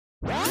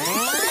Hi,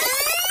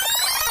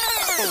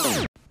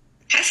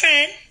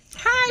 friend.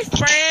 Hi,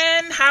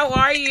 friend. How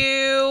are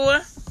you?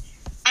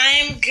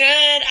 I'm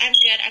good.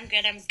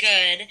 I'm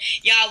good.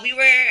 Y'all, we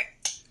were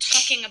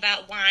talking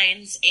about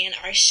wines, and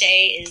our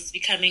Shay is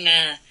becoming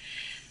a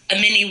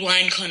mini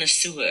wine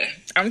connoisseur.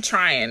 I'm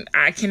trying.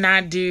 I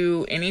cannot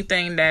do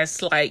anything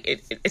that's like,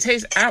 it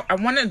tastes, I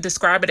want to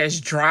describe it as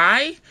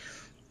dry,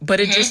 but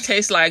it just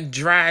tastes like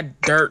dry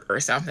dirt or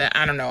something.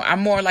 I don't know.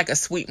 I'm more like a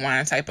sweet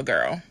wine type of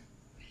girl.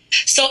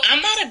 So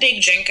I'm not a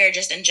big drinker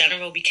just in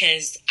general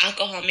because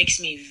alcohol makes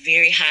me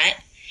very hot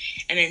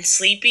and then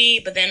sleepy,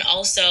 but then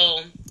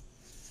also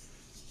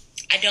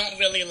I don't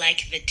really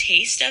like the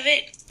taste of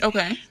it.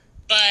 Okay.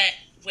 But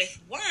with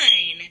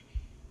wine,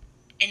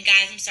 and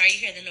guys, I'm sorry you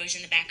hear the noise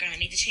in the background. I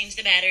need to change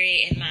the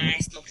battery in my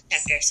smoke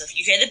detector. So if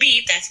you hear the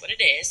beep, that's what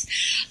it is.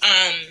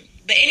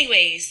 But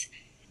anyways,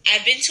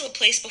 I've been to a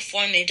place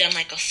before and they've done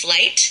like a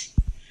flight.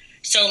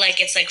 So like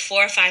it's like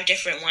 4 or 5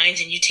 different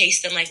wines and you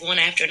taste them like one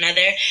after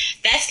another.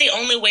 That's the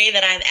only way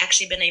that I've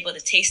actually been able to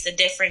taste the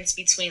difference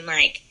between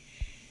like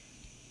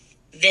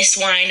this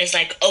wine is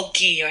like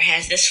oaky or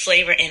has this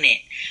flavor in it.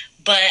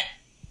 But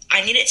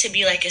I need it to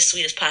be like as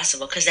sweet as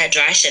possible because that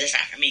dry shit is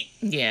not for me.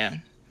 Yeah.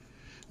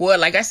 Well,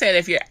 like I said,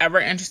 if you're ever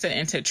interested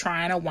into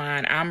trying a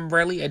wine, I'm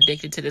really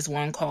addicted to this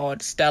one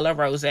called Stella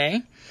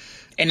Rosé.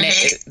 And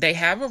they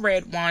have a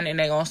red one, and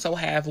they also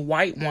have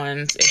white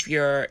ones if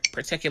you're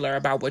particular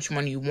about which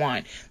one you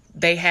want.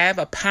 They have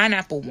a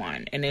pineapple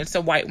one, and it's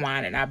a white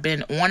wine, and I've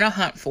been on a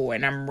hunt for it,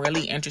 and I'm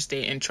really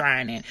interested in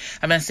trying it.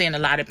 I've been seeing a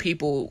lot of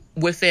people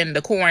within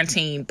the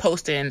quarantine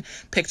posting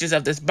pictures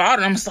of this bottle,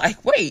 and I'm just like,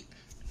 wait,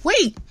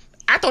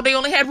 I thought they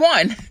only had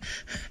one.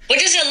 What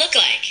does it look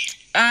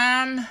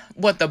like?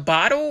 What, the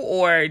bottle,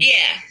 or?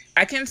 Yeah.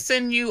 I can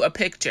send you a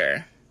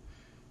picture.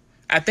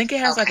 I think it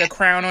has like a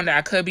crown on it.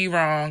 I could be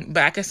wrong,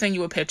 but I can send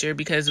you a picture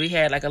because we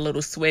had like a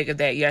little swig of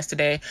that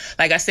yesterday.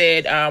 Like I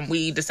said,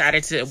 we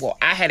decided to,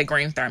 I had a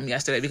green thumb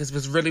yesterday because it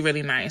was really,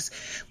 really nice.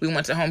 We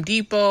went to Home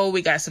Depot.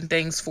 We got some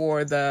things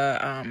for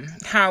the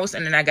house,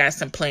 and then I got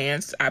some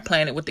plants. I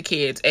planted with the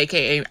kids,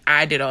 aka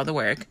I did all the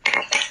work.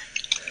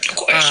 Of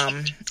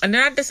course. And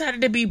then I decided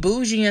to be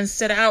bougie and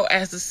sit out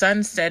as the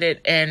sun set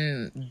it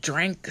and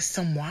drank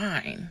some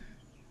wine.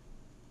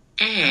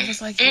 I was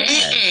like,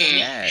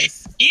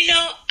 yes. You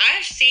know,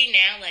 I've seen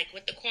now, like,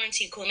 with the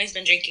quarantine, Kuma's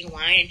been drinking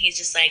wine, and he's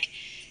just like,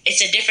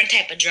 it's a different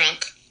type of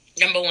drunk.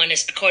 Number one,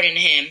 is according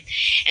to him.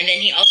 And then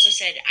he also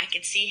said, I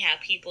could see how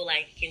people,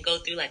 like, can go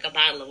through, like, a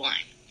bottle of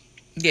wine.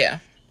 Yeah.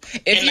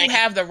 If and, you like,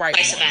 have the right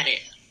one. About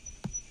it.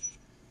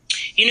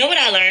 You know what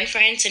I learned,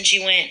 friend, since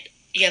you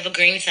have a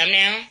green thumb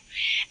now?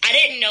 I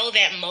didn't know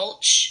that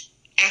mulch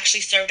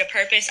actually served a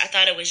purpose. I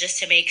thought it was just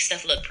to make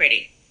stuff look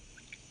pretty.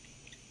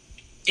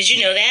 Did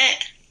you know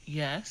that?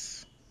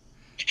 Yes.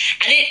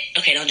 I didn't.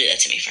 Okay, don't do that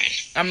to me, friend.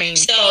 I mean,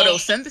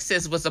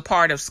 photosynthesis was a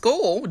part of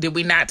school. Did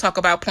we not talk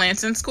about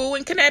plants in school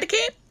in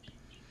Connecticut?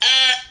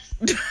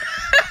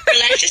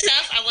 Relax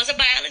yourself. I was a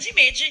biology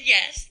major,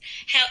 yes.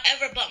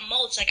 However, but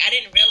mulch, like, I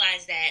didn't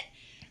realize that.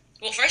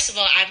 Well, first of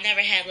all, I've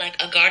never had,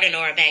 like, a garden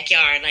or a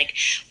backyard. Like,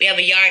 we have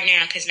a yard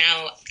now because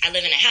now I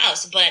live in a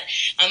house. But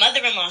my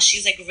mother-in-law,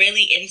 she's, like,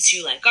 really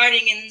into, like,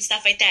 gardening and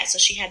stuff like that. So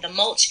she had the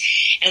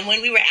mulch. And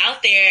when we were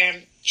out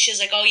there, she was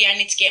like, oh, yeah, I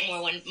need to get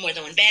more than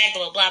one bag,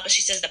 blah, blah, blah. But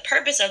she says the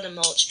purpose of the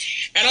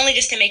mulch, not only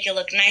just to make it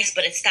look nice,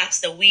 but it stops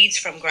the weeds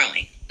from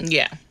growing.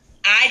 Yeah.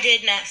 I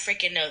did not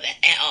freaking know that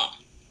at all.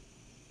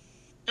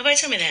 Nobody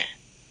told me that.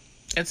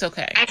 It's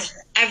okay.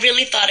 I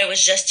really thought it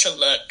was just to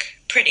look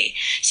pretty.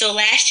 So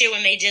last year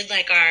when they did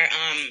like our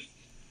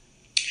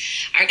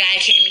guy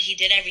came and he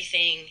did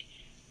everything,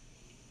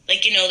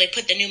 like, you know, they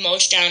put the new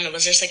mulch down and it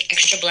was just like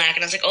extra black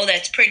and I was like, oh,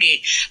 that's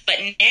pretty. But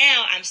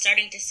now I'm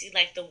starting to see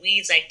like the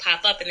weeds like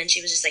pop up, and then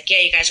she was just like,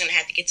 yeah, you guys are gonna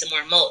have to get some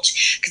more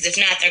mulch because if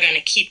not, they're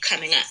gonna keep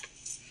coming up.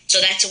 So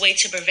that's a way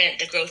to prevent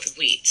the growth of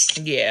weeds.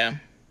 Yeah,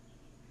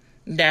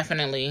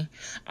 definitely.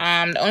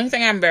 The only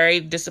thing I'm very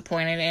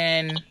disappointed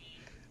in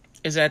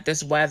is that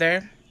this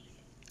weather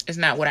is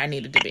not what I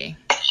needed to be.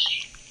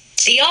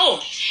 Yo,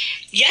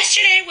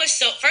 yesterday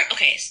was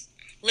okay,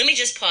 let me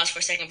just pause for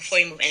a second before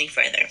you move any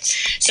further.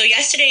 So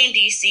yesterday in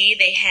D.C.,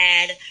 they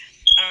had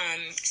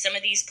some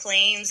of these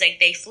planes, like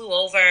they flew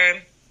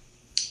over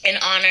in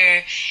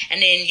honor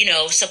and in, you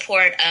know,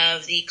 support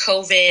of the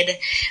COVID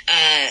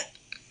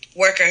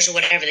workers or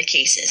whatever the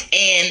case is.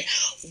 And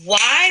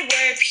why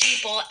were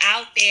people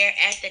out there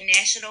at the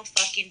National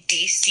fucking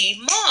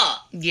D.C. Mall?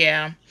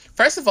 Yeah.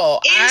 First of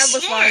all,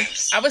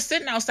 I was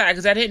sitting outside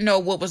because I didn't know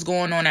what was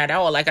going on at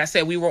all. Like I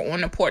said, we were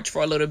on the porch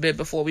for a little bit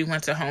before we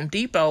went to Home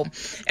Depot.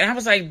 And I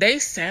was like, they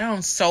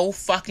sound so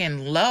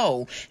fucking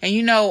low. And,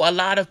 you know, a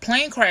lot of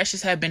plane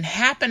crashes have been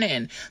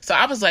happening. So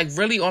I was like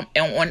really on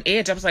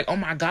edge. I was like, oh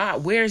my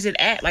God, where is it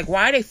at? Like,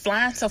 why are they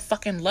flying so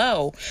fucking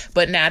low?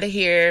 But now to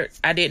hear,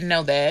 I didn't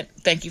know that.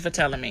 Thank you for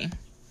telling me.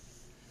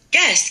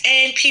 Yes,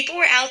 and people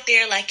were out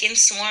there like in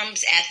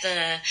swarms at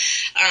the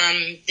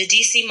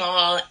DC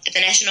Mall, at the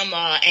National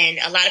Mall, and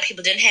a lot of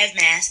people didn't have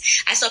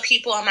masks. I saw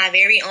people on my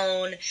very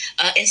own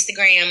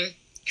Instagram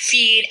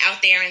feed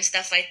out there and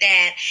stuff like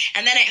that.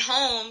 And then at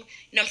home,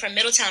 you know, I'm from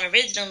Middletown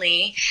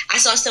originally, I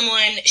saw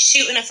someone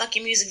shooting a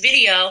fucking music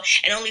video,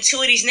 and only 2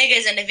 of these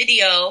niggas in the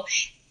video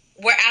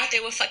were out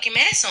there with fucking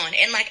masks on.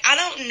 And, like, I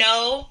don't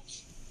know,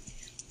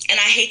 and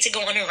I hate to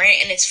go on a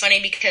rant, and it's funny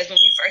because when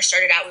we first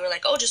started out, we were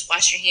like, oh, just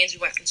wash your hands, we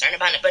weren't concerned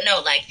about it. But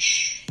no, like,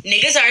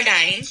 niggas are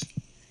dying.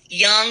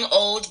 Young,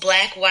 old,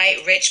 black,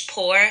 white, rich,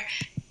 poor.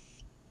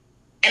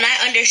 And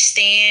I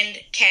understand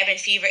cabin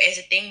fever is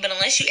a thing, but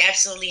unless you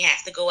absolutely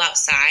have to go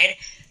outside,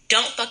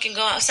 don't fucking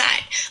go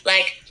outside.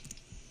 Like,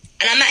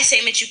 and I'm not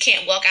saying that you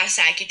can't walk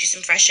outside, get you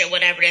some fresh air,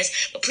 whatever it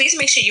is, but please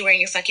make sure you're wearing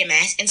your fucking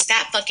mask and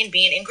stop fucking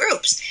being in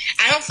groups.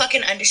 I don't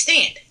fucking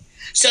understand.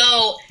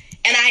 So,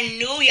 and I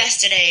knew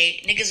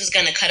yesterday niggas was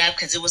gonna cut up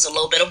because it was a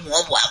little bit of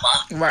warm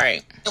weather.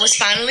 Right. It was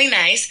finally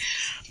nice.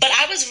 But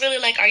I was really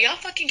like, are y'all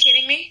fucking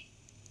kidding me?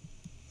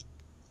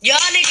 Y'all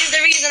niggas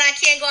the reason I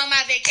can't go on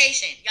my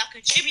vacation. Y'all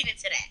contributing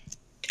to that.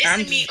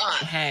 Pissing me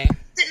off. Hey.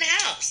 Sit in the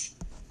house.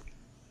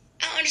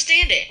 I don't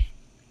understand it.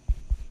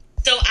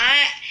 So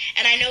I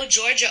know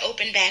Georgia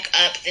opened back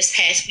up this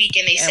past week,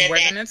 and they said that. And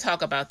we're going to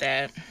talk about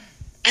that.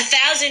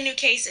 1,000 new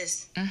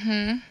cases.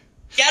 Mm-hmm.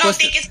 Y'all don't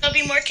think it's going to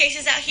be more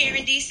cases out here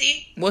in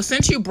D.C.? Well,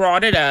 since you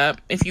brought it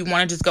up, if you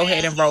want to just go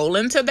ahead and roll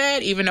into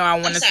that, even though I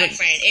want to... I'm sorry,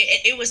 friend.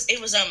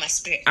 It was on my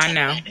spirit. I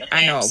know. Okay?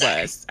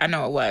 I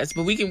know it was.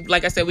 But we can,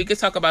 like I said, we could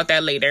talk about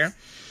that later.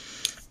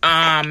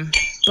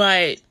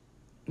 But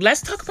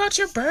let's talk about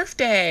your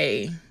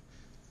birthday.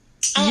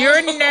 Oh.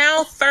 You're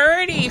now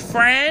 30,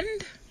 friend.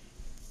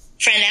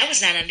 Friend, that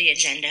was not on the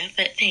agenda,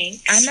 but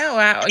thanks. I know.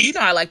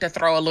 I like to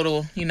throw a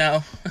little,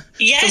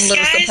 yes, some little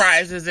guys.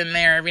 Surprises in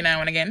there every now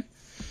and again.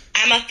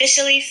 I'm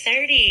officially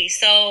 30,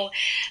 so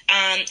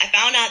I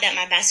found out that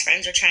my best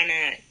friends were trying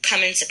to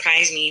come and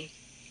surprise me.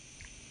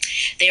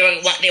 They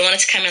wanted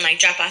to come and like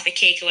drop off a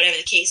cake or whatever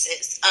the case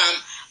is.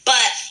 But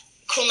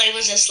Kunle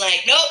was just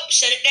like, nope,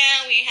 shut it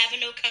down. We ain't having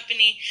no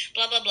company.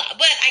 Blah blah blah.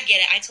 But I get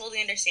it. I totally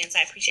understand. So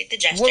I appreciate the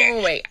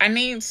gesture. Wait. I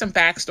need some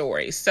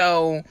backstory.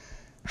 So,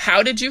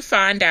 how did you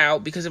find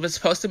out? Because it was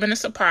supposed to have been a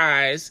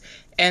surprise.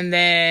 And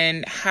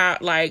then how?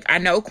 Like, I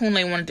know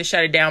Kunle wanted to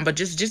shut it down, but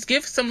just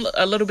give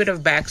a little bit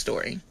of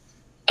backstory.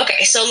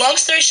 Okay, so long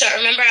story short,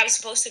 remember I was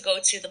supposed to go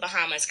to the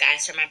Bahamas,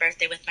 guys, for my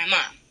birthday with my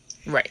mom.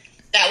 Right.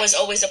 That was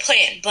always a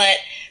plan. But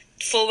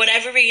for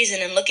whatever reason,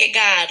 and look at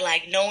God,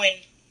 like knowing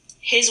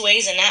his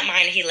ways and not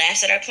mine, he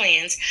laughs at our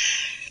plans.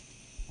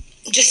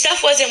 Just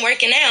stuff wasn't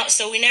working out,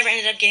 so we never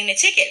ended up getting the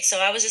ticket. So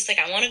I was just like,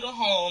 I want to go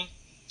home,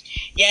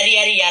 yada,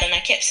 yada, yada. And I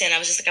kept saying, I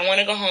was just like, I want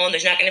to go home.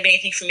 There's not going to be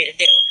anything for me to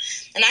do.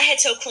 And I had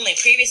told Kunle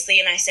previously,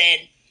 and I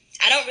said,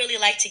 I don't really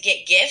like to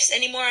get gifts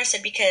anymore. I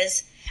said,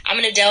 because I'm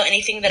an adult,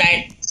 anything that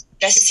I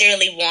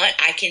necessarily want,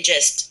 I can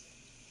just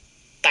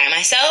buy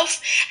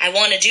myself. I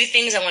want to do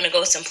things. I want to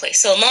go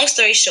someplace. So long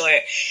story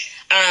short,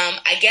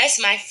 I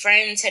guess my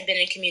friends had been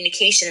in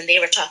communication and they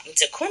were talking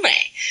to Kunle.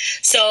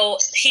 So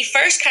he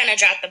first kind of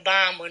dropped the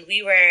bomb when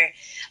we were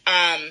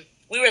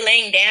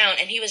laying down,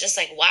 and he was just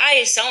like, why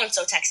is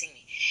so-and-so texting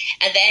me?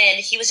 And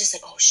then he was just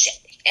like, oh shit.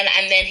 And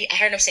then I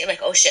heard him say like,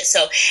 oh shit.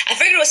 So I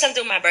figured it was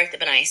something with my birthday,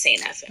 but I ain't saying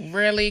nothing.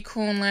 Really,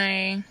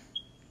 Kunle?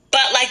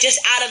 But, like, just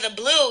out of the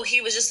blue,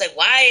 he was just like,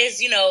 why is,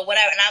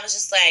 whatever. And I was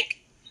just like,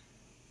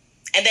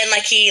 and then,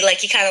 he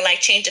kind of,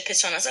 changed the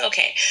pitch on. I was like,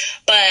 okay.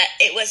 But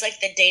it was,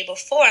 the day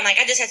before. And, I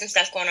just had some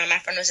stuff going on. My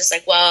friend was just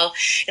like, well,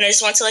 I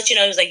just want to let you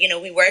know. He was like,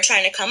 we were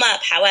trying to come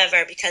up.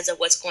 However, because of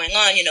what's going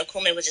on,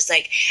 Kunle was just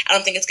like, I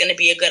don't think it's going to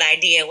be a good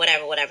idea,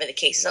 whatever the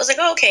case is. I was like,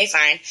 oh, okay,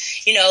 fine.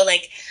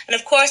 And,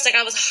 of course,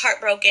 I was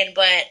heartbroken.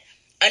 But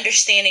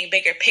understanding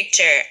bigger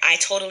picture, I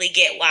totally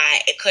get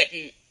why it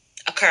couldn't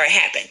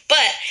happen. But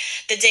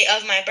the day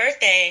of my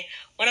birthday,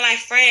 one of my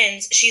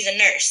friends, she's a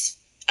nurse.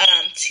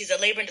 She's a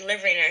labor and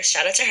delivery nurse.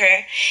 Shout out to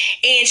her.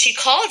 And she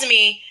called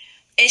me,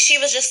 and she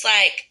was just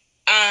like,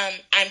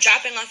 I'm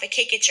dropping off a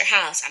cake at your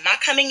house. I'm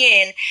not coming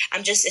in.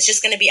 It's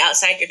just going to be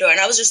outside your door. And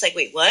I was just like,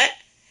 wait, what?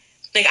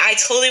 I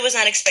totally was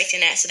not expecting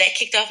that. So that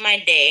kicked off my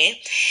day.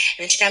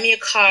 And then she got me a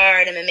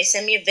card, and then they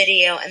sent me a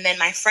video. And then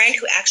my friend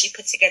who actually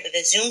put together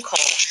the Zoom call,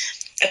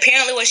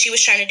 apparently what she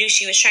was trying to do,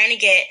 she was trying to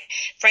get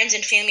friends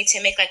and family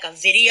to make a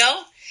video.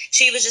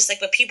 She was just like,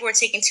 but people were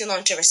taking too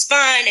long to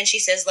respond. And she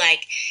says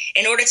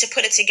in order to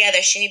put it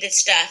together, she needed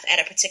stuff at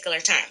a particular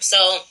time. So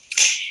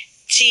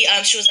she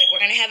was like, we're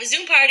going to have a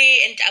Zoom party.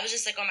 And I was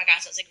just like, oh my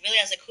gosh. I was like, really?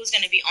 I was like, who's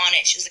going to be on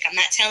it? She was like, I'm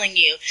not telling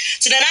you.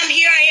 So then I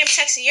am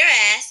texting your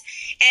ass.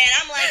 And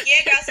I'm like,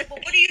 yeah, girl. I was like,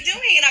 well, what are you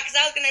doing? Because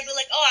I was going to be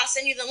like, oh, I'll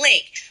send you the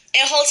link.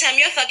 And the whole time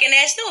your fucking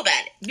ass knew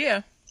about it.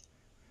 Yeah.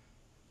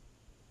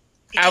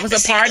 I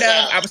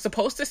was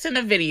supposed to send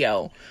a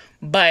video,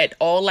 but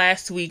all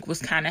last week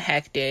was kind of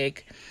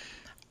hectic.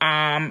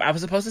 I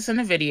was supposed to send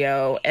a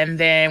video, and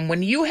then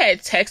when you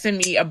had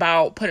texted me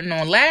about putting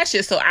on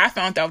lashes, so I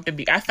found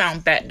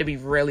that to be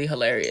really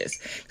hilarious.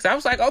 So I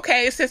was like,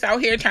 okay, sis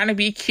out here trying to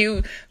be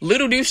cute.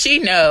 Little do she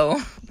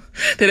know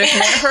that if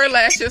one of her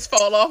lashes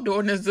fall off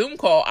during the Zoom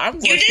call, I'm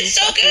going to... You did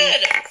so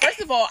good. First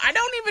of all, I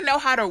don't even know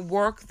how to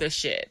work the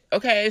shit.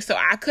 Okay, so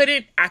I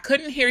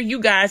couldn't hear you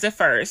guys at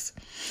first,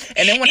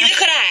 and then when neither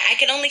could I. I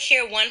could only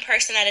hear one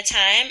person at a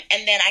time,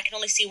 and then I could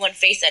only see one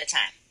face at a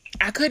time.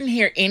 I couldn't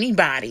hear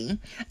anybody.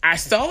 I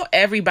saw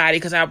everybody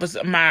because I was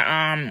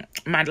my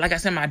like I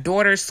said, my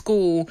daughter's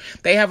school,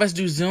 they have us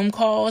do Zoom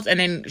calls, and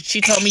then she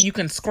told me you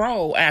can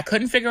scroll. And I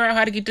couldn't figure out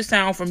how to get the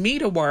sound for me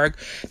to work.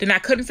 Then I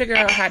couldn't figure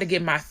out how to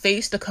get my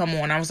face to come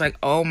on. I was like,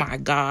 oh my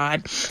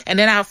God. And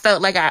then I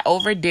felt like I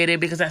overdid it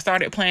because I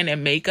started playing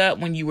in makeup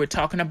when you were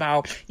talking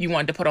about you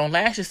wanted to put on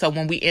lashes. So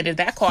when we ended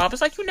that call, I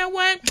was like, you know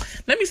what?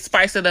 Let me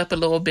spice it up a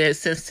little bit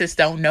since sis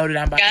don't know that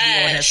I'm about to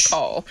be on this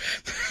call.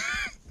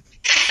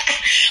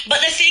 But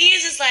the thing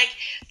is like,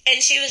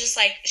 and she was just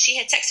like, she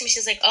had texted me, she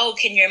was like, oh,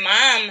 can your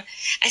mom,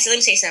 I said, let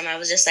me say something. I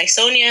was just like,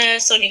 Sonia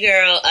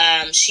girl,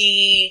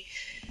 she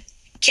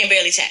can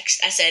barely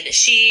text. I said,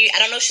 I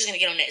don't know if she's going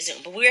to get on that Zoom,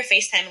 but we were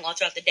FaceTiming all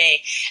throughout the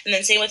day. And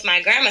then same with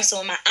my grandma. So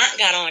when my aunt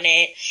got on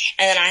it,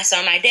 and then I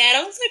saw my dad,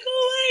 I was like,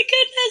 oh my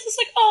goodness. It's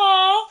like,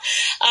 aw.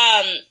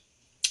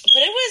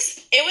 But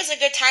it was a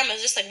good time. It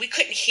was just like, we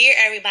couldn't hear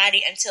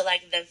everybody until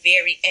like the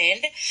very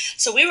end.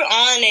 So we were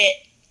on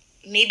it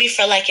maybe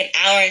for like an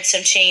hour and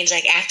some change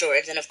like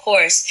afterwards. And of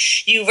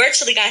course, you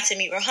virtually got to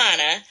meet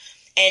Rohanna,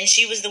 and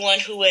she was the one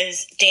who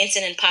was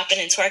dancing and popping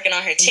and twerking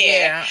on her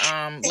chair.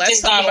 Yeah,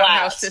 let's talk about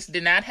how sis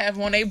did not have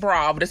on a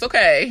bra, but it's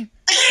okay.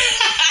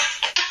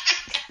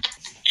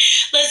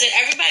 Listen,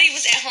 everybody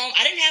was at home.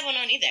 I didn't have one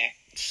on either.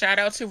 Shout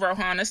out to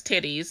Rohanna's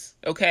titties,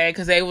 okay?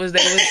 Because they was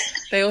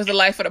the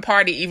life of the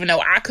party, even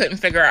though I couldn't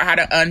figure out how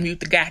to unmute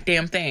the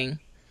goddamn thing.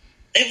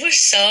 It was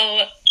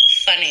so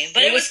funny,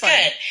 but it was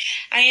good.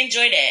 I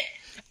enjoyed it.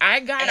 I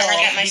got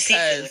my because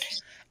seafood.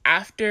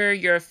 After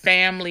your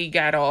family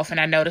got off and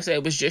I noticed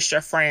it was just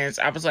your friends,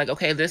 I was like,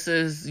 okay, this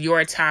is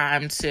your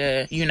time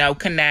to,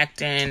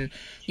 connect and,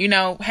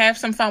 have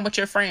some fun with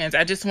your friends.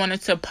 I just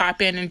wanted to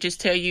pop in and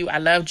just tell you I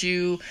loved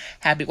you.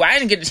 Well, I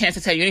didn't get the chance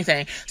to tell you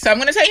anything, so I'm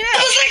going to tell you now.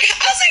 I was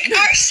like,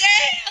 Arshay?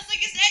 I was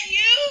like, is that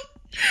you?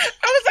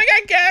 I was like,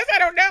 I guess. I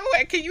don't know.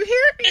 Can you hear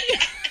me?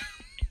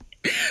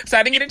 So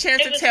I didn't get a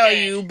chance to tell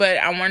you, but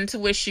I wanted to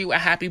wish you a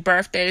happy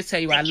birthday, to tell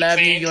you I love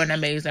you. You're an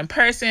amazing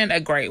person, a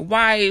great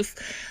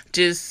wife.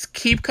 Just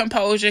keep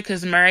composure,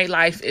 because married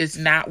life is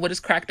not what it's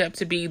cracked up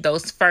to be.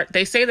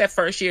 They say that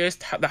first year is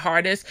the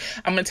hardest.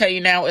 I'm going to tell you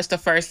now, it's the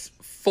first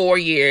 4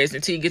 years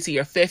until you get to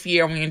your 5th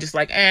year when you're just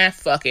like,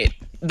 fuck it.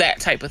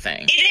 That type of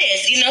thing. It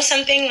is.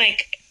 Something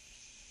like,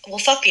 well,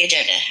 fuck the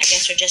agenda. I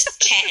guess we're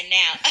just chatting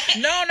now.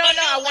 No.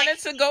 I wanted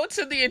to go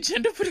to the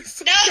agenda for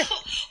this.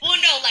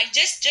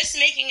 Just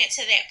making it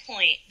to that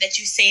point that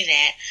you say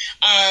that.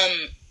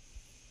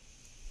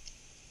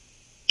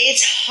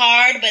 It's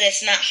hard, but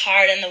it's not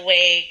hard in the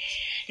way,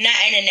 not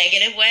in a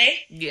negative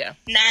way. Yeah.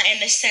 Not in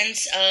the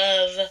sense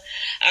of,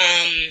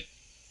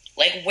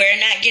 we're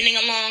not getting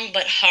along,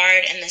 but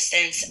hard in the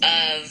sense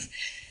of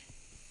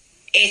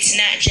it's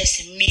not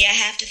just me I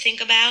have to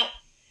think about.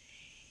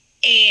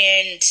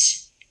 And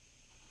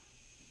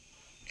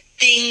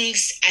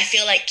things I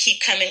feel like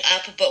keep coming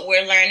up, but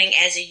we're learning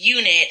as a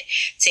unit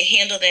to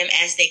handle them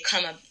as they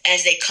come.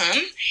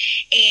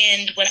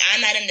 And when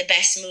I'm not in the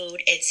best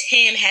mood, it's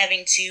him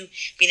having to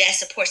be that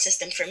support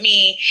system for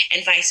me,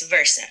 and vice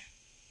versa.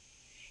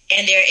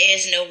 And there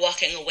is no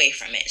walking away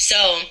from it.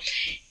 So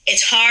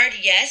it's hard,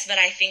 yes, but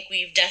I think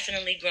we've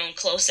definitely grown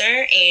closer,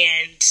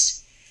 and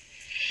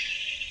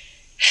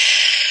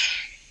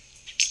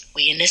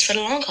we in this for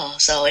the long haul,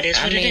 so it is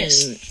what it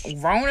is.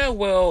 Rona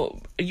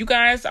you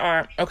guys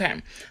are,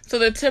 okay, so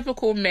the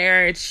typical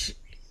marriage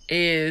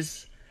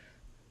is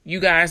you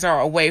guys are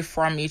away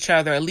from each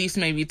other at least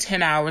maybe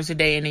 10 hours a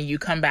day, and then you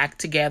come back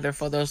together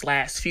for those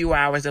last few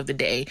hours of the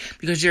day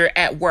because you're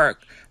at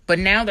work. But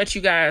now that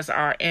you guys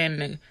are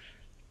in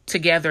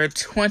together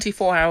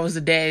 24 hours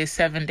a day,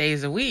 7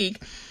 days a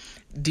week,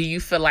 do you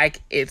feel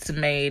like it's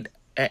made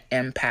an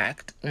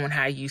impact on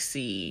how you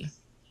see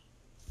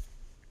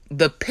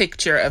the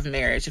picture of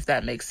marriage, if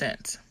that makes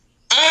sense?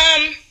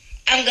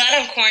 I'm glad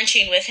I'm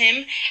quarantined with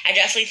him. I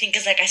definitely think,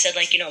 because like I said,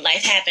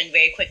 life happened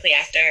very quickly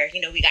after,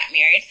 we got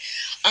married.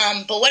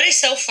 But what is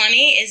so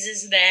funny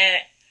is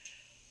that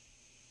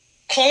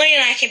Colin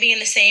and I can be in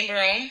the same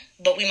room,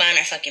 but we mind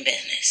our fucking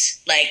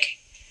business.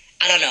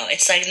 I don't know.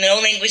 It's like no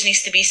language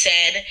needs to be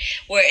said,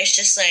 where it's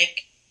just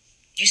like,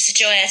 you sit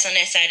your ass on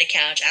that side of the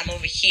couch, I'm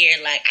over here,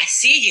 I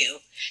see you.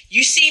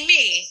 You see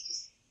me.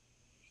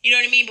 You know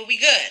what I mean? But we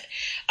good.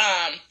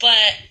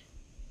 But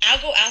I'll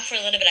go out for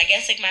a little bit. I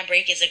guess my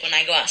break is when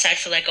I go outside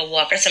for a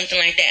walk or something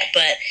like that.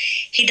 But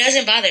he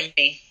doesn't bother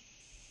me.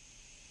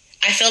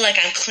 I feel like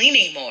I'm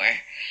cleaning more.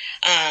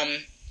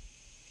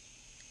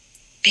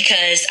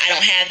 Because I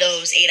don't have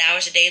those 8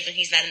 hours a day when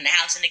he's not in the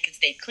house and it can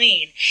stay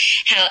clean.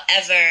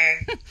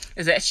 However,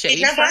 is that shade?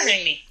 It's not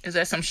bothering me. Is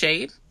that some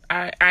shade?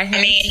 I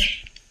mean,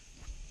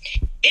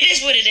 it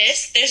is what it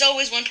is. There's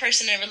always one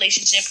person in a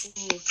relationship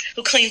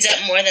who cleans up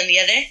more than the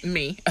other.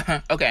 Me.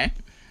 Okay.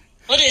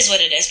 Well, it is what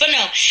it is. But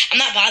no, I'm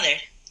not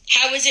bothered.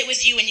 How is it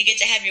with you when you get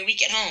to have your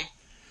week at home?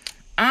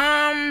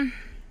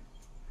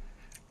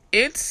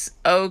 It's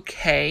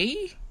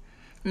okay.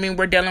 I mean,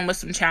 we're dealing with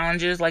some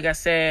challenges. Like I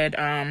said,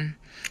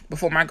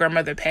 before my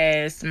grandmother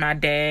passed, my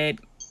dad,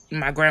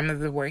 my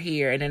grandmother were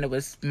here, and then it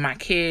was my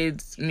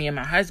kids, me and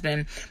my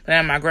husband. But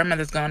then my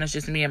grandmother's gone. It's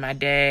just me and my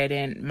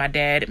dad,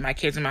 my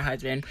kids, and my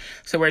husband.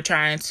 So we're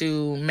trying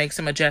to make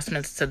some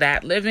adjustments to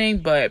that living,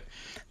 but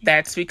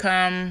that's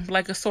become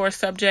like a sore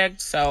subject.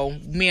 So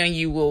me and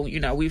you will,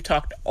 we've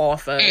talked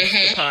off of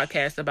the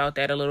podcast about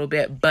that a little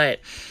bit,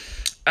 but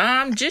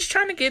just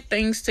trying to get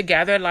things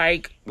together.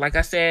 Like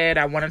I said,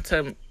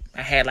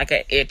 I had like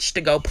an itch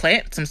to go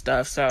plant some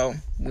stuff, so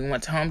we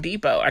went to Home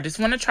Depot. I just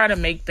want to try to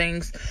make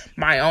things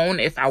my own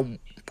if I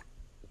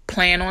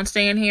plan on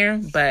staying here,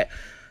 but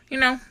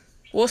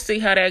we'll see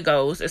how that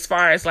goes. As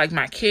far as like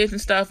my kids and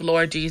stuff,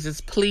 Lord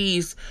Jesus,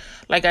 please,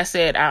 like I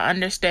said, I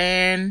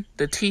understand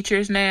the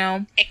teachers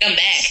now. Take them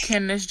back.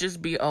 Can this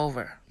just be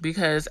over?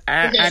 Because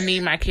I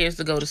need my kids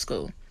to go to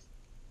school.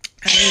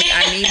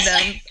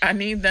 I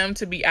need them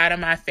to be out of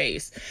my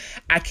face.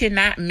 I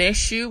cannot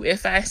miss you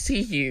if I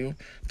see you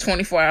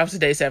 24 hours a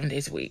day, 7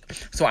 days a week.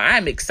 So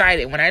I'm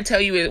excited. When I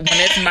tell you when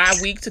it's my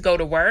week to go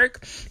to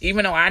work,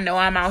 even though I know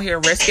I'm out here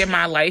risking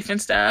my life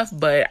and stuff,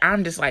 but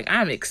I'm just like,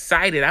 I'm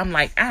excited. I'm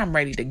like, I'm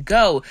ready to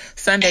go.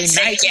 Sunday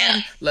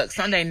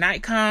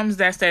night comes.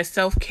 That's that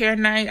self-care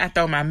night. I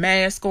throw my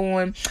mask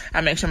on.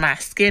 I make sure my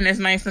skin is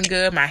nice and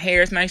good. My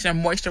hair is nice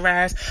and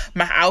moisturized.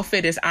 My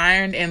outfit is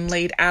ironed and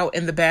laid out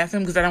in the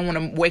bathroom because I don't want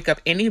to wake up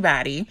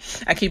anybody.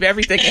 I keep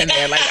everything in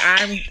there. Like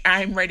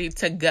I'm ready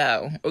to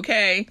go.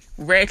 Okay?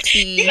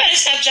 You better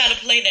stop trying to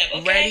play them,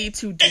 okay? Ready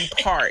to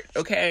depart,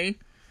 okay?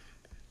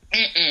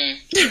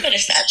 You better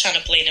stop trying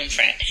to play them,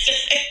 friend.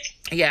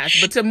 Yes,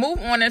 but to move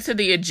on into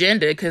the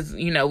agenda, because,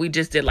 we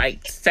just did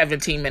like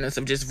 17 minutes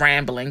of just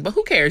rambling, but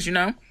who cares,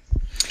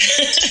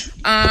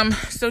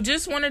 So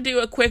just want to do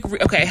a quick...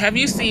 Okay, have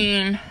you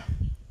seen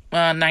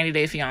 90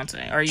 Day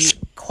Fiancé? Are you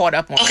caught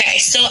up on it? Okay,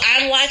 so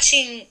I watched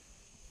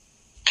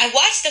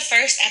the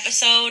first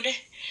episode,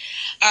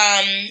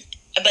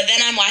 but then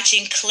I'm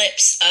watching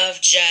clips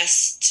of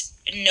just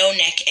No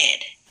Neck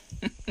Ed.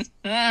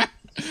 And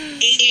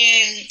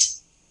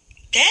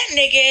that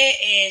nigga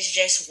is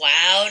just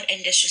wild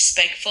and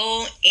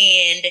disrespectful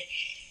and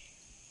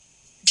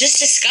just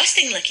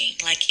disgusting looking.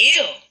 Like,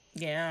 ew.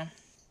 Yeah.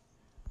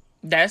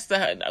 That's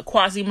the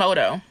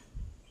Quasimodo.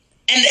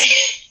 And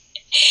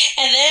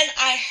then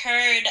I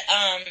heard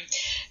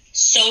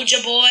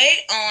Soulja Boy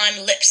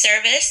on Lip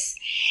Service,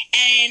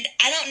 and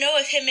I don't know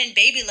if him and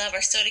Baby Love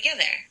are still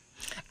together.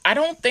 I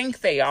don't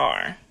think they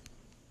are.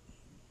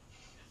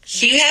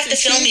 You have to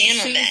fill me in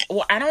on that.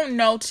 Well, I don't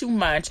know too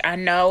much. I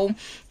know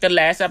the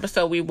last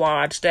episode we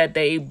watched that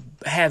they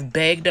have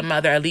begged the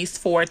mother at least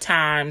 4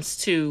 times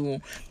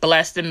to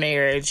bless the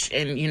marriage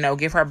and,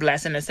 give her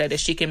blessing and say that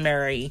she can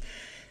marry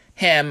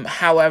him.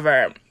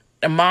 However,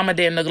 the mama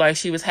didn't look like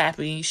she was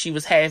happy. She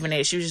was having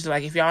it. She was just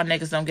like, if y'all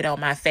niggas don't get out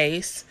my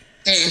face.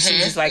 So she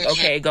was just like,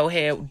 okay, go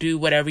ahead, do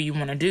whatever you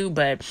want to do.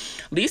 But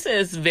Lisa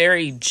is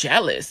very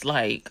jealous.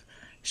 Like,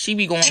 she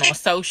be going on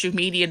social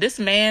media. This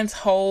man's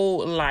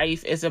whole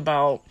life is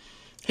about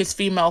his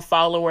female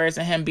followers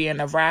and him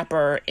being a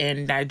rapper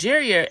in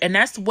Nigeria. And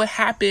that's what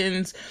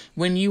happens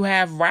when you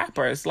have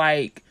rappers.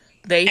 Like,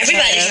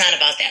 everybody's not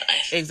about that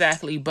life.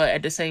 Exactly. But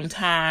at the same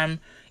time,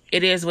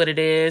 it is what it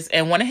is.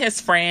 And one of his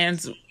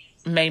friends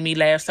made me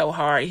laugh so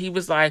hard. He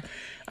was like,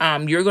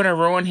 you're going to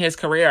ruin his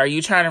career. Are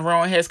you trying to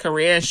ruin his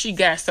career? And she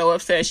got so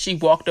upset, she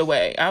walked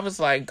away. I was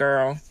like,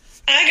 girl.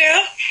 Hi,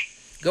 girl.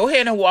 Go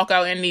ahead and walk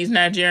out in these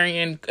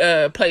Nigerian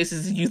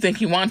places you think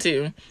you want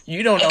to.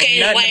 You don't know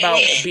nothing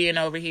about being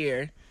over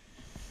here.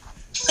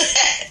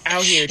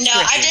 Out here. No,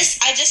 I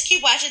just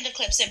keep watching the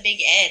clips of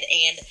Big Ed,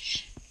 and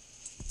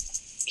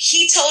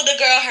he told the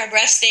girl her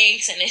breast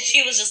stinks, and then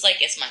she was just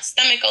like, it's my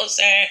stomach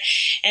ulcer.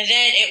 And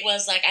then it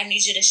was like, I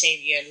need you to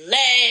shave your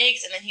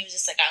legs. And then he was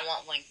just like, I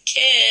want one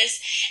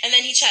kiss. And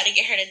then he tried to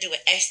get her to do an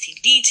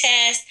STD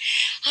test.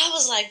 I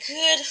was like,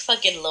 good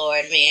fucking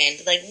Lord, man.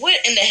 Like,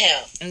 what in the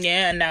hell?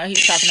 Yeah, now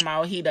he's talking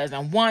about he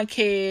doesn't want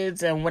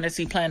kids, and when is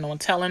he planning on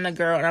telling the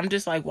girl? And I'm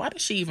just like, why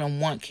does she even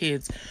want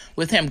kids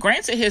with him?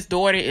 Granted, his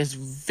daughter is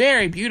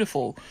very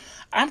beautiful.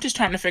 I'm just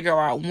trying to figure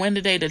out, when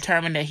did they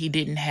determine that he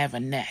didn't have a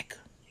neck?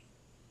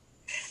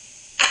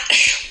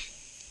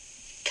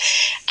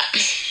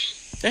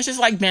 That's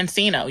just like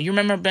Benzino. You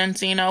remember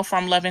Benzino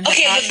from Love and Hip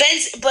Hop?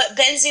 Okay, but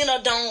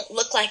Benzino don't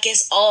look like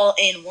it's all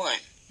in one.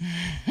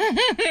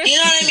 You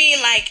know what I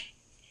mean? Like,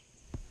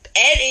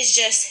 Ed is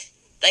just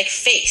like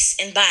face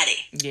and body.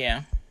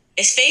 Yeah.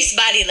 It's face,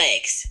 body,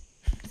 legs.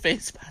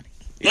 Face, body.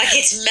 Like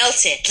it's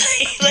melted.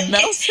 like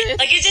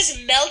melted? It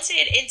just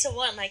melted into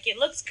one. Like, it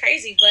looks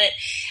crazy, but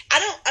I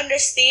don't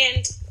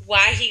understand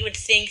why he would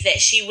think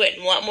that she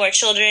wouldn't want more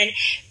children,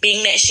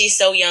 being that she's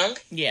so young.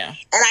 Yeah.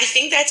 And I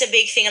think that's a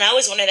big thing, and I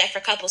always wonder that for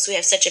couples who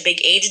have such a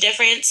big age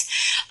difference.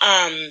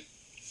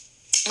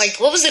 Like,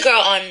 what was the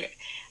girl on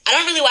I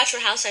don't really watch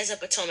Real Housewives of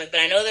Potomac, but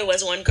I know there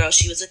was one girl.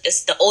 She was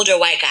with the older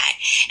white guy,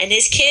 and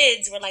his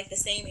kids were like the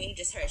same age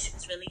as her. She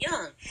was really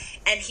young,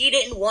 and he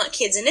didn't want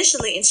kids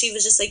initially, and she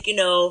was just like, I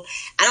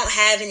don't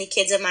have any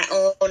kids of my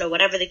own, or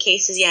whatever the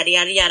case is, yada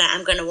yada yada.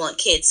 I'm gonna want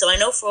kids. So I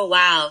know for a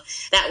while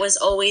that was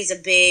always a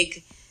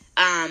big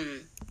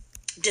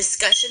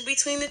discussion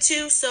between the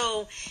two.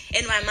 So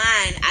in my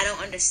mind, I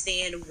don't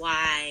understand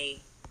why.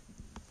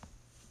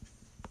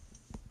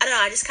 I don't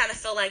know, I just kind of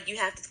feel like you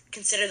have to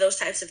consider those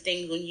types of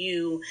things when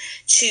you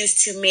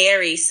choose to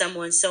marry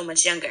someone so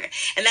much younger.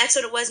 And that's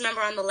what it was,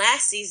 remember, on the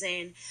last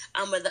season,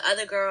 where the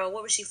other girl,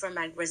 what was she from,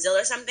 like Brazil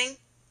or something?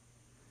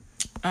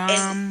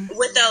 And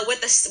with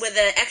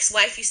the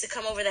ex-wife used to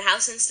come over the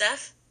house and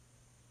stuff.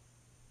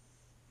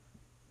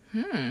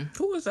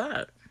 Who was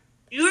that?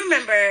 You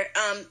remember,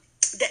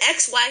 the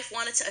ex-wife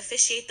wanted to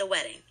officiate the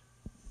wedding.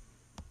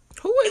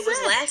 Who was that?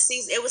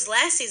 It was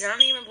last season. I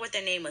don't even remember what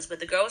their name was, but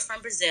the girl was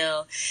from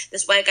Brazil.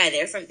 This white guy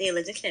they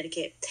lived in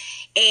Connecticut,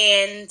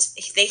 and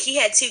he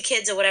had 2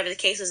 kids or whatever the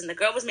case was, and the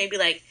girl was maybe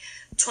like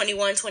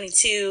 21,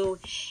 22,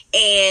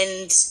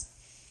 and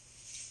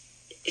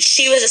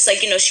she was just like,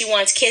 she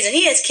wants kids, and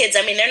he has kids.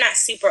 I mean, they're not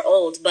super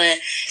old, but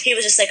he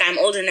was just like, I'm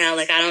older now.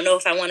 Like, I don't know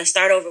if I want to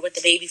start over with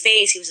the baby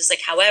face. He was just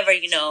like, however,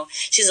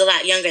 she's a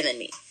lot younger than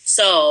me,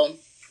 so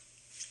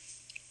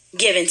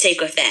give and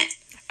take with that.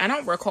 I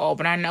don't recall,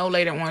 but I know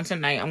later on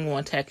tonight I'm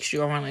going to text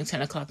you around like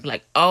 10 o'clock.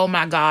 Like, oh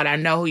my God, I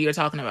know who you're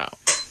talking about.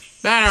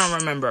 But I don't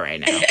remember right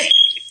now.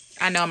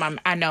 I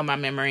know my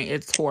memory.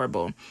 It's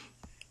horrible.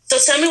 So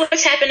tell me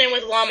what's happening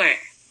with Walmart.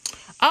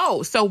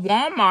 Oh, so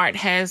Walmart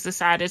has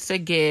decided to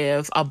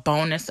give a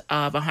bonus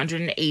of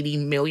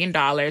 $180 million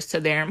to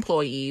their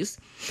employees.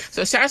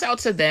 So shouts out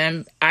to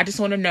them. I just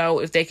want to know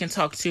if they can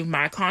talk to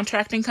my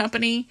contracting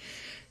company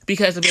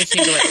because of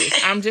bitching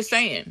raise. I'm just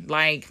saying,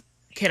 like,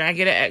 can I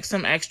get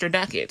some extra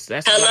ducats?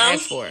 That's what I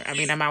asked for. I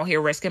mean, I'm out here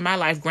risking my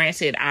life.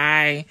 Granted,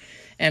 I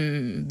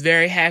am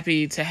very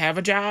happy to have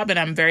a job, and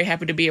I'm very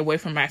happy to be away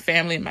from my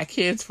family and my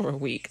kids for a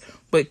week.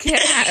 But can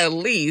I at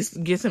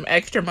least get some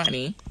extra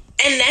money?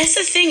 And that's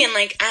the thing. And,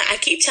 like, I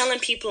keep telling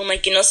people, I'm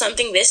like,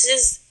 something, this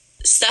is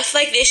stuff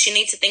like this you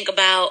need to think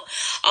about.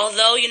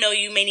 Although,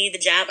 you may need the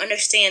job,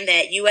 understand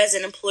that you as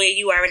an employee,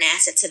 you are an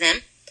asset to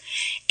them.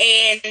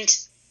 And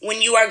when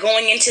you are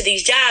going into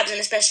these jobs, and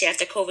especially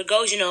after COVID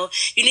goes, you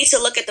need to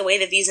look at the way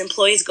that these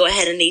employees go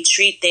ahead and the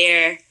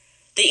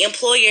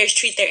employers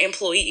treat their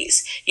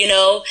employees.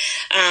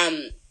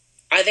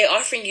 Are they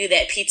offering you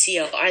that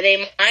PTO? Are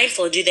they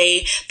mindful? Do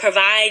they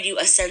provide you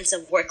a sense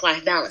of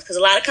work-life balance? Because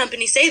a lot of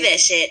companies say that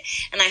shit,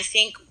 and I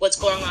think what's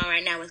going on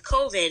right now with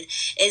COVID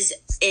is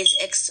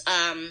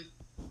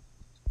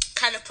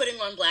kind of putting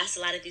on blast a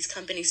lot of these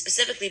companies,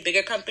 specifically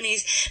bigger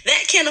companies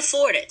that can't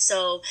afford it.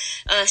 So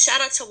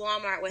shout out to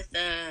Walmart with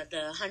the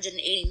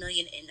 $180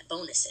 million in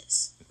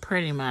bonuses.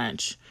 Pretty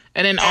much.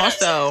 And then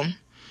also,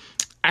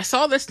 I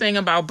saw this thing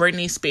about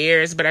Britney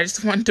Spears, but I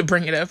just wanted to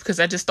bring it up because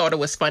I just thought it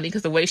was funny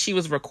because the way she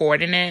was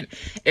recording it,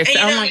 it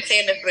sounded like... I'm a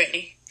fan of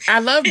Britney. I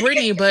love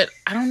Britney, but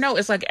I don't know.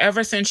 It's like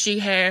ever since she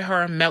had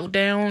her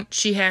meltdown,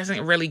 she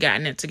hasn't really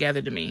gotten it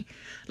together to me.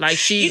 Like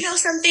she... You know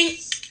something?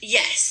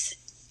 Yes.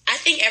 I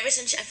think ever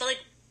since... I feel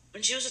like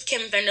when she was with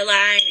Kim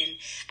Vanderline, and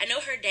I know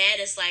her dad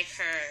is like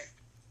her...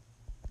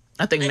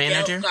 I think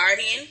manager?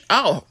 Guardian.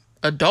 Oh,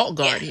 adult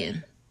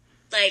guardian.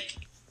 Yeah. Like...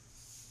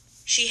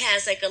 She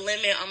has, like, a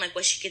limit on, like,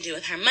 what she can do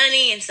with her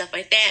money and stuff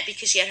like that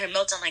because she had her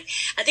meltdown. Like,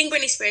 I think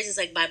Britney Spears is,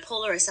 like,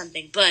 bipolar or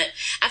something. But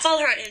I follow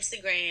her on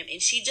Instagram,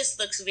 and she just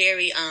looks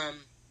very, I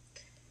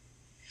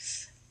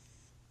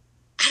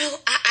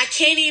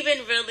can't even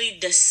really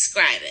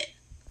describe it.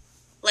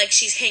 Like,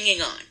 she's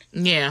hanging on.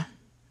 Yeah.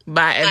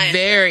 By a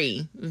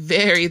very,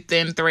 very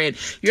thin thread.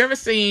 You ever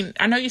seen,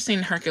 I know you've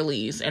seen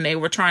Hercules, and they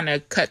were trying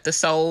to cut the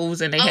souls,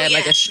 and they had,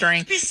 like, a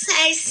string.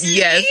 Precisely.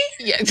 Yes.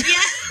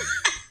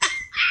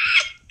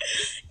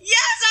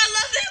 Yes, I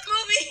love that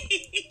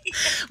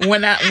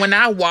movie. When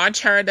I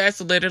watch her, that's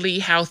literally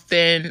how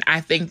thin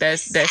I think that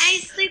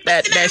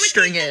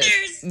string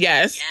is.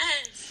 Yes.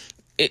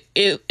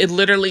 It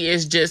literally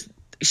is just,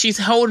 she's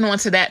holding on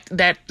to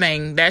that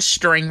thing, that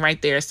string right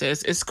there,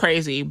 sis. It's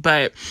crazy.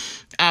 But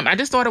I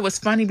just thought it was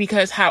funny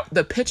because how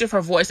the pitch of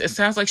her voice, it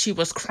sounds like she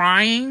was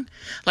crying,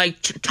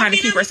 like trying to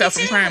keep herself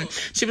from crying.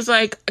 She was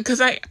like, because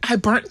I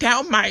burnt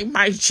down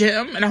my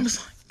gym, and I was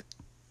like,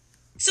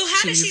 so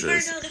how did she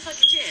burn down the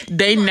fucking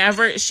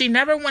gym? She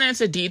never went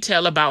into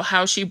detail about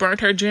how she burnt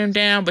her gym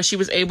down, but she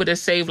was able to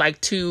save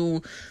like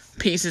 2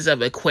 pieces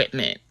of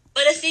equipment.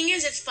 But the thing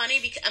is, it's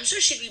funny because I'm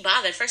sure she'd be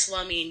bothered. First of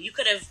all, I mean, you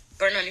could have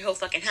burned on your whole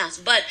fucking house,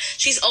 but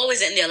she's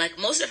always in there. Like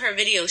most of her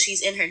videos,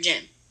 she's in her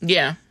gym.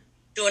 Yeah.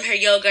 Doing her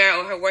yoga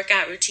or her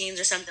workout routines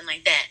or something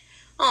like that.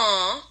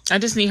 Aww. I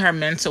just need her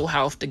mental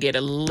health to get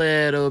a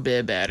little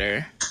bit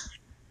better.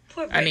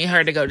 Poor Britney. I need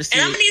her to go to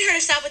sleep. And I'm gonna need her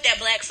to stop with that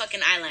black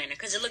fucking eyeliner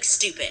because it looks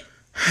stupid.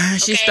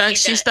 She's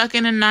stuck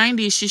in the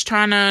 90s. She's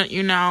trying to,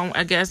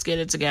 I guess get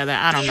it together.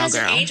 I don't know,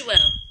 girl. Age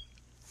well.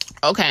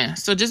 Okay,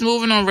 so just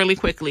moving on really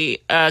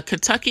quickly.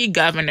 Kentucky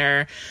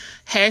governor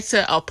had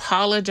to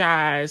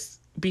apologize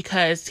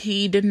because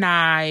he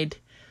denied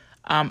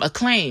a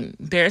claim.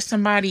 There's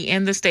somebody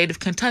in the state of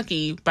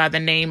Kentucky by the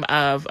name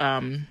of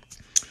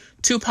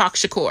Tupac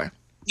Shakur.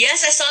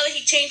 Yes, I saw that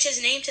he changed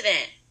his name to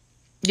that.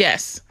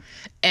 Yes.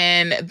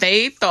 And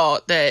they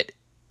thought that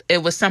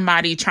it was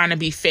somebody trying to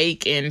be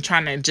fake and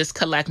trying to just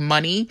collect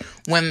money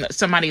when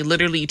somebody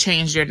literally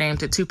changed their name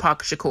to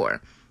Tupac Shakur.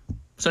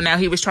 So now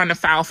he was trying to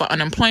file for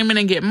unemployment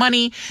and get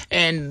money,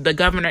 and the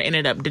governor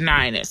ended up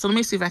denying it. So let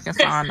me see if I can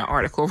find the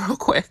article real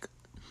quick.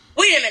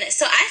 Wait a minute.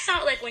 So I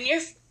thought, like, when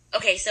you're...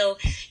 Okay, so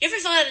you ever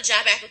fill out a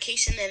job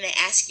application and they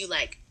ask you,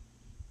 like,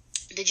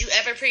 did you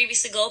ever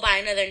previously go by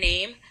another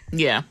name?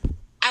 Yeah.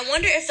 I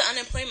wonder if the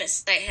unemployment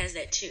site has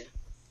that, too.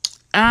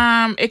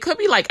 It could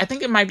be, like, I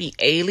think it might be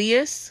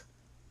alias.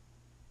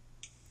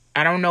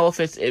 I don't know if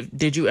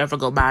did you ever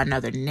go by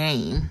another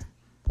name?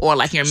 Or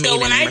like your maiden name.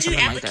 So when I do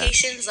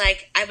applications,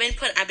 like I've been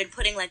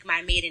putting like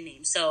my maiden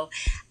name. So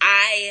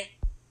I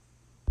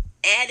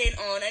added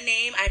on a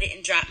name. I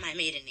didn't drop my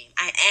maiden name.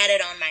 I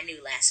added on my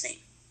new last name.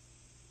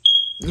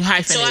 You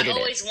hyphenated So I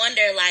always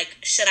wonder, like,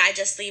 should I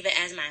just leave it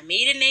as my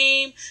maiden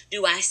name?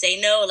 Do I say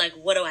no? Like,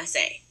 what do I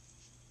say?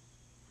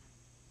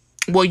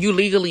 Well, you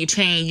legally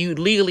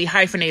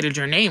hyphenated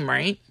your name,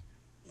 right?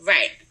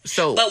 Right.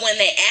 So, but when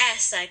they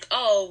ask, like,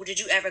 oh, did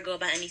you ever go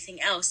by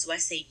anything else? Do I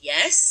say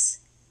yes?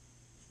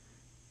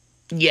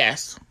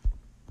 Yes.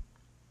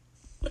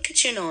 Look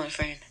at you knowing,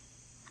 friend.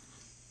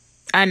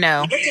 I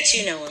know. Look at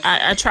you knowing.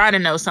 I try to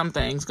know some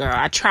things, girl.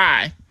 I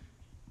try.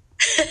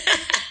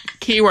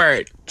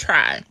 Keyword,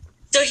 try.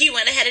 So he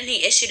went ahead and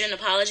he issued an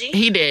apology?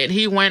 He did.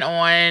 He went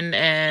on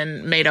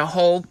and made a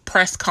whole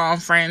press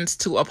conference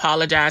to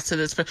apologize to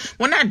this.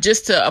 Well, not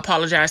just to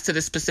apologize to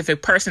this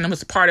specific person. It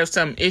was part of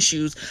some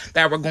issues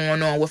that were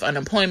going on with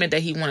unemployment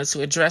that he wanted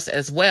to address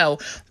as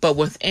well. But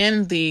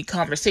within the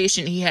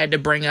conversation, he had to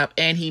bring up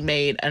and he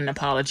made an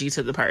apology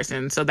to the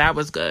person. So that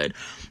was good.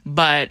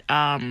 But,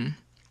 and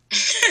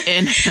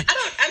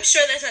I'm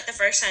sure that's not the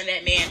first time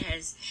that man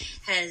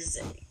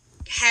has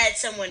had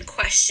someone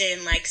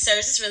question, like, sir,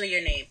 is this really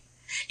your name?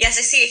 Yes,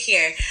 I see it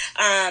here.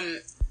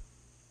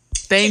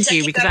 Thank Kentucky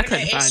you, because I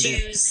couldn't find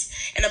it.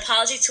 An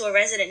apology to a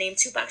resident named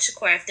Tupac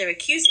Shakur after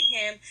accusing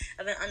him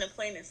of an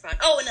unemployment fraud.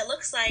 Oh, and it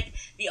looks like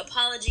the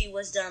apology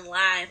was done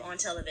live on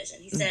television.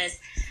 He says,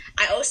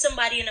 I owe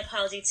somebody an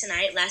apology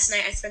tonight. Last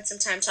night I spent some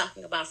time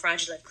talking about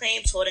fraudulent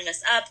claims holding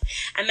us up.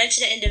 I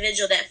mentioned an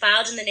individual that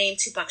filed in the name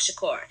Tupac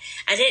Shakur.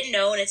 I didn't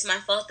know, and it's my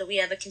fault that we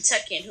have a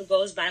Kentuckian who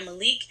goes by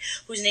Malik,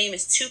 whose name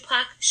is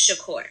Tupac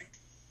Shakur.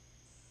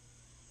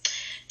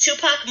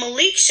 Tupac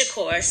Malik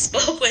Shakur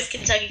spoke with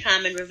Kentucky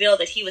Com and revealed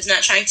that he was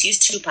not trying to use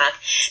Tupac,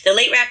 the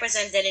late rapper's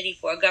identity,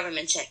 for a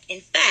government check.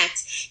 In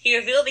fact, he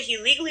revealed that he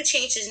legally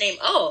changed his name,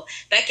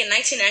 back in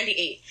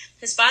 1998.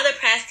 His father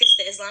practiced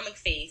the Islamic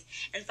faith,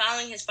 and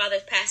following his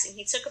father's passing,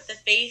 he took up the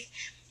faith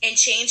and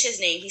changed his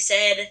name. He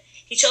said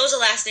he chose the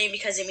last name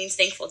because it means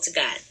thankful to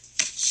God.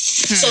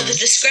 So the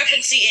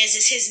discrepancy is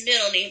his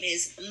middle name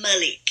is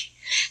Malik.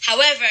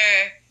 However,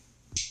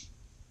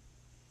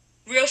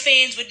 real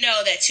fans would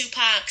know that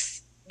Tupac's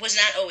was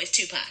not always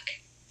Tupac.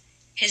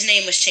 His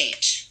name was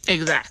changed.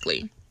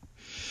 Exactly.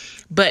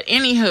 But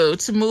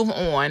anywho, to move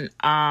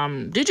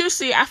on, did you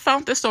see, I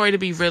found this story to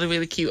be really,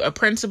 really cute. A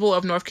principal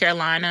of North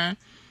Carolina.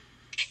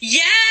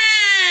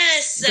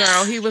 Yes!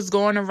 Girl, he was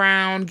going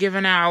around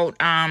giving out,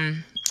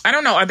 I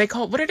don't know,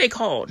 what are they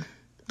called?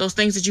 Those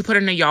things that you put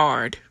in the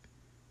yard.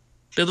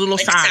 The little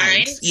like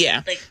signs.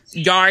 Yeah. Like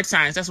yard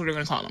signs. That's what we're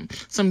going to call them.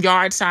 Some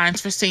yard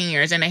signs for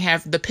seniors. And they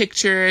have the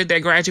picture, their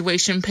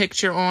graduation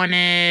picture on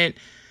it.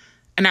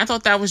 And I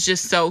thought that was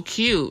just so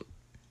cute.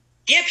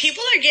 Yeah,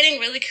 people are getting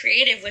really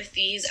creative with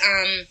these,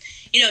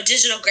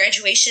 digital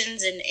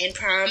graduations and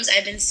proms.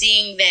 I've been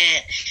seeing that.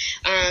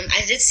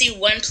 I did see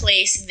one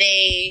place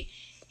they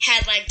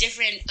had like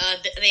different.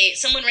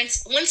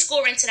 One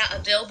school rented out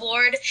a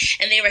billboard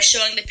and they were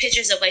showing the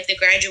pictures of like the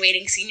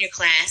graduating senior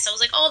class. So I was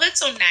like, oh,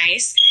 that's so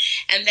nice.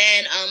 And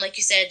then, like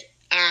you said,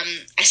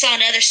 I saw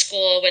another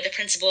school where the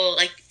principal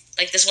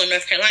like this one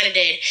North Carolina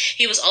did,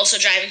 he was also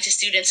driving to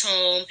students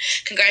home,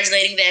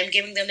 congratulating them,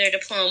 giving them their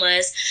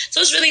diplomas.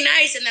 So it's really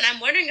nice. And then I'm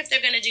wondering if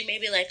they're going to do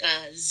maybe like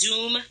a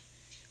Zoom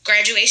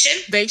graduation.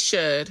 They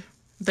should.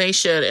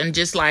 And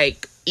just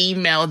like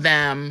email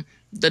them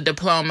the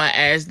diploma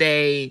as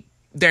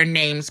their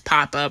names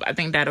pop up. I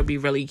think that'll be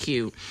really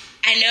cute.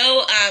 I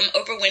know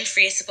Oprah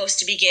Winfrey is supposed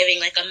to be giving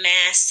like a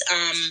mass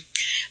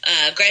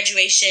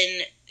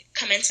graduation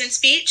commencement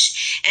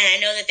speech, and I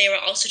know that they were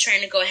also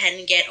trying to go ahead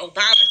and get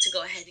Obama to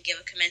go ahead and give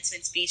a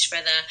commencement speech for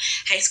the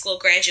high school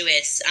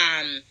graduates.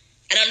 I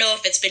don't know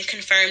if it's been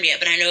confirmed yet,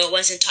 but I know it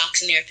was in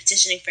talks and they were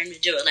petitioning for him to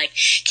do it. Like,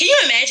 can you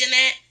imagine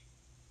that?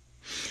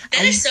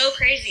 That is so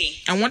crazy.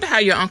 I wonder how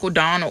your Uncle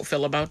Donald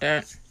feel about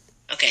that.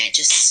 Okay,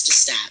 just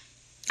stop.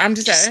 I'm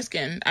just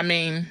asking. I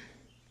mean,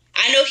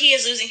 I know he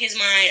is losing his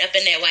mind up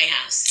in that White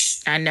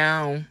House. I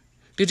know.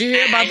 Did you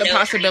hear about the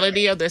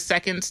possibility of the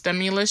second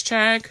stimulus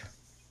check?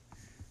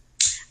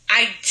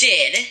 I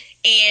did,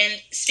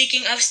 And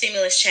speaking of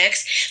stimulus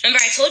checks,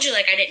 remember I told you,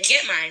 like, I didn't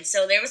get mine.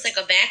 So there was, like,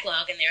 a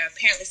backlog, and there were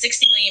apparently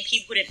 60 million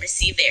people who didn't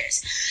receive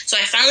theirs. So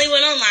I finally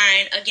went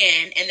online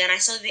again, and then I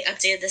saw that they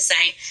updated the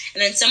site.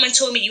 And then someone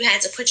told me you had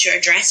to put your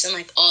address in,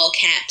 like, all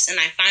caps. And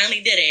I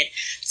finally did it.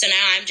 So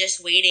now I'm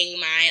just waiting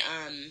my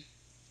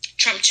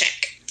Trump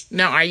check.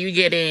 Now, are you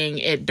getting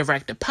it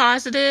direct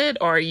deposited,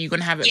 or are you going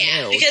to have it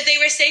mailed? Yeah, because they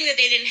were saying that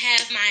they didn't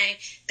have my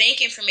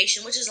bank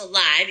information, which is a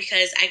lie,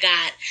 because I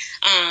got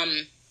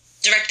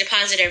direct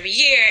deposit every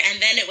year,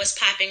 and then it was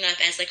popping up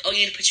as like, oh,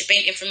 you need to put your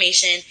bank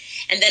information,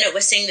 and then it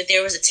was saying that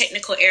there was a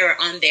technical error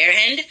on their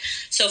end.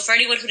 So for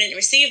anyone who didn't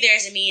receive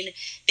theirs, I mean,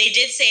 they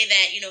did say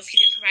that, you know, if you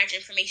didn't provide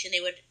your information,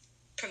 they would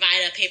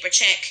provide a paper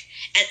check,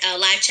 a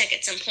live check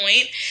at some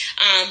point.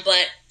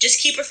 But just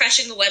keep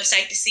refreshing the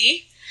website to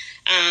see.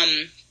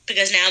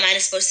 Because now mine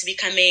is supposed to be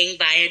coming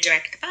via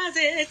direct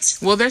deposit.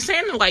 Well, they're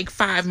saying in like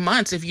 5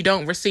 months, if you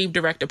don't receive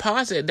direct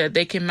deposit, that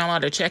they can mail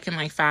out a check in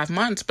like 5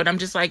 months. But I'm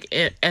just like,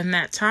 in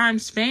that time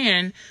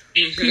span,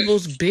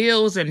 people's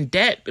bills and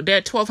debt,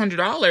 that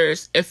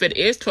 $1,200, if it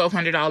is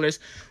 $1,200,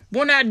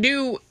 will not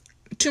do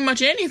too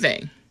much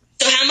anything.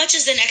 So how much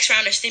is the next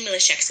round of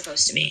stimulus check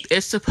supposed to be?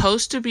 It's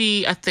supposed to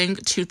be, I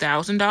think,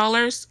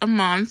 $2,000 a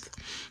month,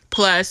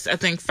 plus, I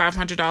think,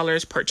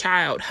 $500 per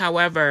child.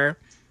 However,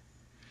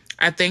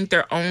 I think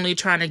they're only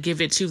trying to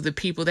give it to the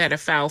people that have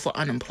filed for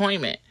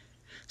unemployment.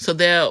 So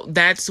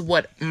that's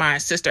what my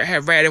sister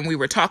had read, and we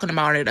were talking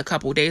about it a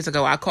couple of days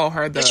ago. I call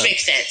her Which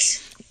makes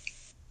sense.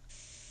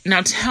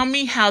 Now tell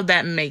me how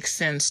that makes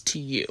sense to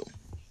you.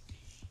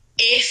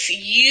 If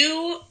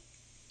you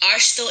are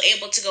still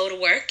able to go to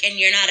work and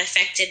you're not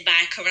affected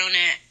by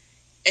Corona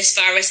as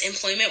far as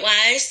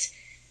employment-wise,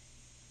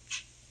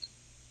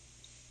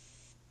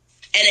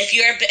 and if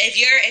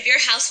your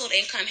household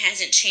income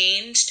hasn't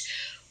changed,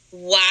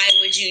 why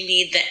would you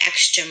need the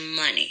extra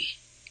money?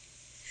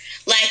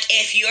 Like,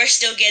 if you're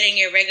still getting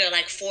your regular,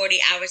 like, 40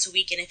 hours a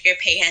week, and if your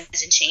pay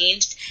hasn't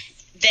changed,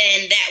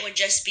 then that would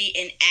just be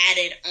an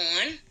added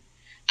on,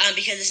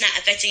 because it's not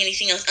affecting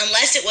anything else.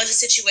 Unless it was a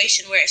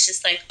situation where it's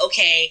just like,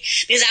 okay,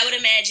 because I would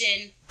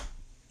imagine,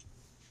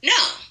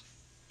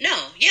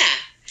 yeah.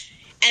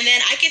 And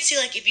then I could see,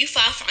 like, if you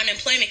file for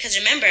unemployment, because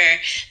remember,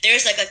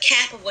 there's, like, a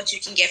cap of what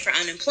you can get for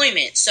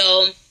unemployment.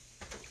 So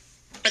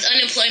with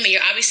unemployment,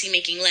 you're obviously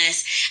making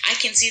less. I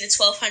can see the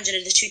 $1,200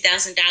 and the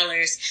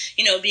 $2,000,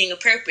 you know, being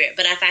appropriate.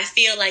 But if I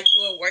feel like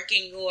you're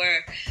working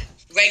your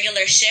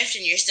regular shift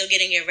and you're still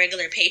getting your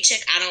regular paycheck,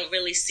 I don't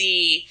really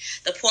see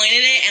the point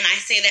in it. And I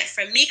say that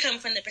from me,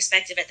 coming from the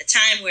perspective at the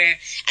time where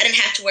I didn't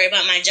have to worry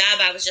about my job.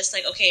 I was just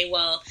like, okay,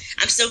 well,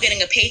 I'm still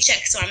getting a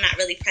paycheck, so I'm not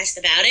really pressed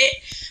about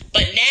it.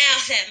 But now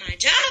that my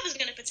job is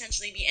going to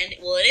potentially be ending,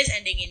 well, it is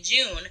ending in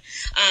June.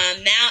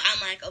 Now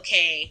I'm like,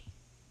 okay,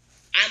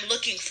 I'm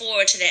looking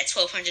forward to that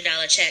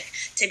 $1,200 check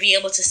to be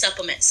able to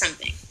supplement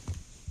something.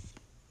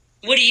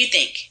 What do you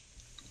think?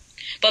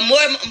 But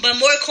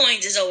more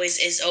coins is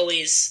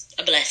always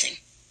a blessing.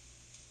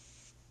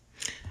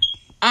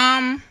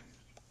 I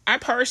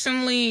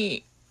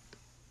personally,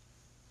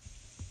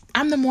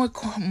 I'm the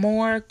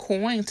more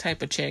coin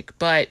type of chick,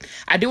 but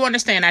I do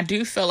understand. I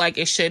do feel like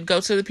it should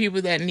go to the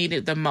people that need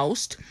it the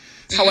most.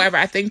 Mm-hmm. However,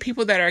 I think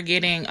people that are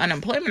getting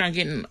unemployment are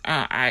getting,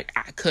 I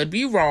could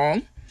be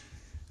wrong,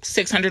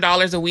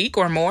 $600 a week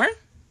or more.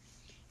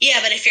 Yeah,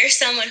 but if you're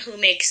someone who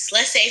makes,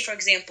 let's say, for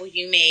example,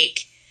 you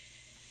make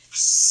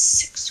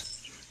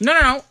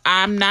No,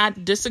 I'm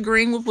not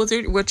disagreeing with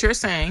what you're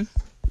saying.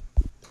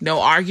 No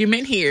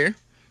argument here.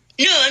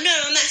 No, I'm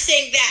not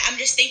saying that. I'm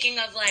just thinking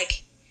of,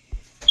 like,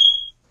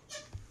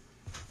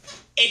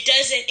 it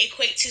doesn't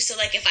equate to, so,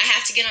 like, if I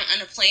have to get on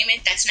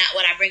unemployment, that's not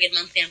what I bring in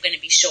monthly. I'm going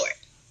to be short.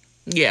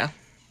 Yeah.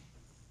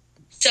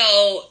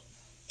 So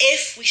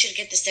if we should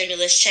get the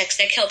stimulus checks,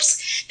 that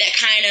helps, that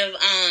kind of,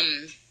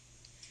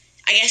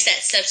 I guess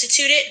that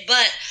substitute it.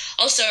 But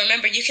also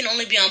remember, you can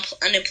only be on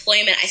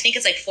unemployment, I think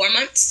it's like 4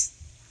 months.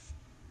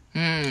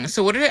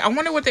 So I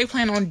wonder what they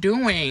plan on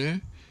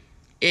doing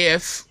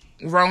if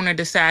Rona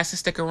decides to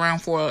stick around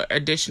for a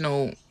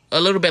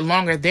little bit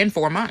longer than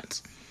 4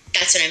 months.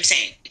 That's what I'm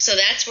saying. So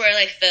that's where,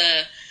 like,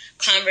 the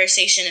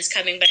conversation is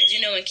coming. But I do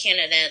know in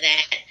Canada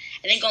that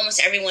I think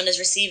almost everyone is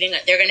receiving,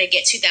 they're going to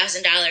get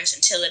 $2,000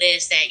 until it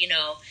is that, you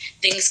know,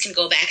 things can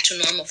go back to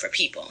normal for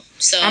people.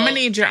 So I'm going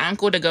to need your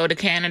uncle to go to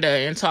Canada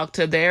and talk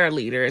to their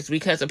leaders,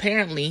 because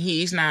apparently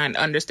he's not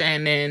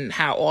understanding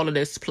how all of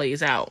this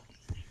plays out.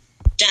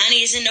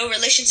 Johnny is in no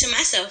relation to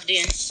myself,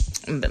 then.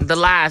 The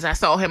lies. I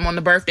saw him on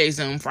the birthday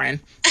Zoom, friend.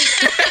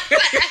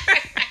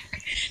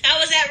 That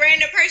was that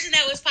random person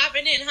that was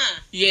popping in, huh?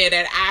 Yeah,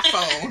 that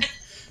iPhone.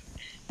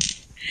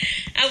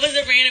 I was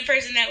a random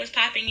person that was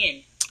popping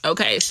in.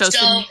 Okay, so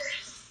go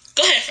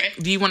ahead, friend.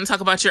 Do you want to talk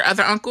about your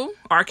other uncle,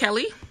 R.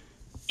 Kelly?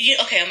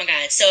 Okay, oh my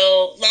God.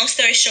 So, long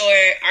story short,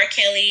 R.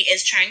 Kelly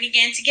is trying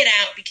again to get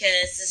out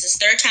because this is his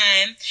third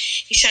time.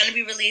 He's trying to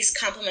be released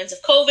compliments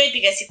of COVID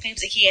because he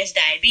claims that he has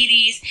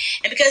diabetes.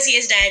 And because he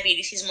has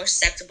diabetes, he's more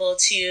susceptible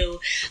to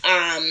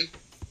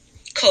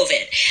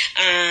COVID.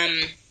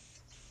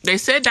 They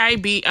said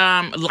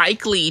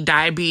likely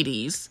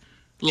diabetes.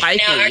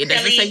 Likely. Now, It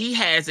doesn't say he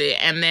has it.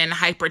 And then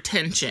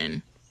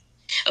hypertension.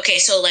 Okay,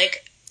 so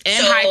like...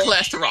 And high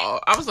cholesterol.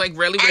 I was like,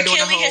 really? R.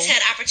 Kelly has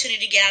had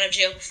opportunity to get out of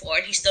jail before,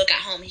 and he still got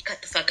home. He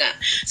cut the fuck up.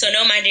 So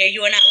no, my dear,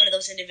 you are not one of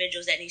those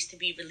individuals that needs to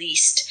be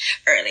released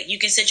early. You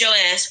can sit your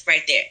ass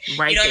right there.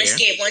 You don't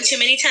escape one too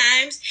many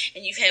times,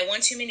 and you've had one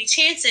too many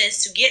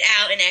chances to get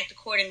out and act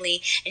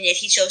accordingly, and yet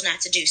he chose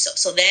not to do so.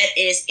 So that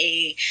is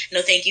a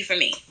no thank you for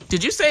me.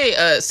 Did you say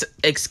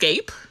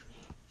escape?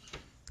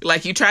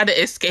 Like you tried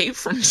to escape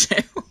from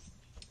jail?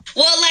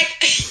 Well,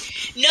 like,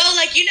 no,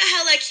 like, you know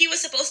how, like, he was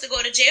supposed to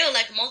go to jail,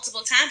 like, multiple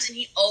times, and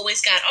he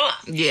always got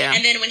off. Yeah.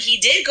 And then when he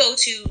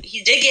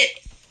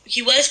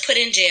was put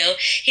in jail,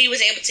 he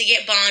was able to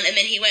get bond, and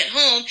then he went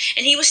home,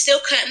 and he was still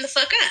cutting the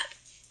fuck up.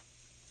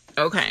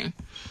 Okay.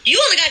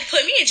 You only got to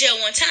put me in jail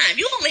one time.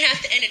 You only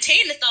have to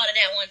entertain the thought of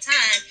that one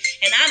time,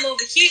 and I'm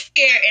over here,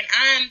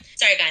 and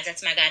sorry, guys,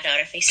 that's my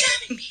goddaughter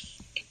FaceTiming me.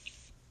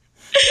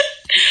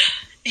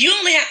 You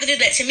only have to do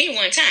that to me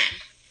one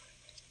time.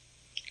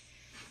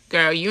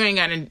 Girl, you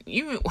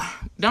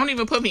don't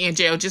even put me in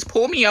jail. Just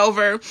pull me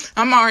over.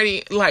 I'm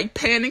already like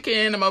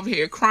panicking. I'm over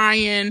here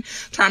crying,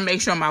 trying to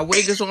make sure my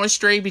wig is on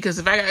straight, because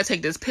if I gotta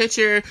take this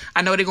picture,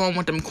 I know they're going to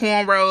want them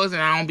cornrows,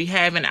 and I don't be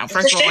having,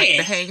 first of all, like,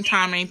 the hang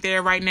time ain't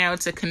there right now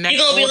to connect.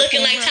 You're going to be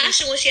looking like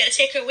Tasha when she had to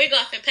take her wig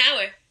off in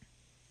Power.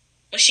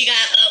 When she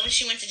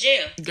went to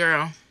jail.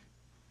 Girl.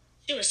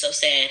 She was so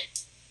sad.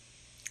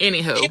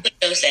 Anywho. She was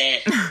so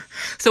sad.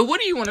 So what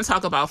do you want to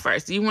talk about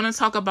first? Do you want to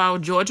talk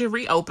about Georgia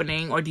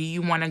reopening, or do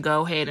you want to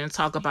go ahead and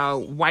talk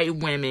about white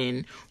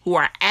women who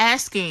are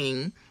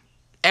asking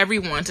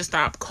everyone to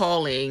stop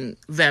calling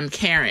them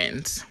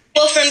Karens?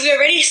 Well, friend, we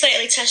already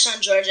slightly touched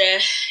on Georgia.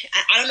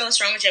 I don't know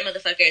what's wrong with your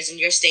motherfuckers in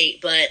your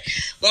state, but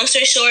long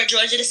story short,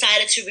 Georgia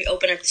decided to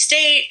reopen up the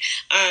state.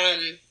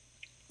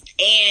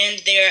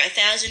 And there are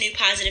 1,000 new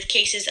positive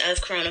cases of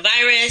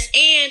coronavirus,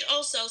 and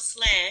also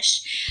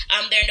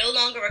they're no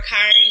longer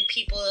requiring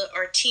people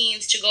or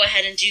teens to go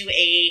ahead and do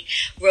a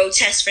road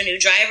test for new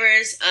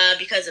drivers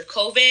because of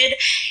COVID.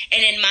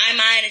 And in my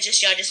mind, it's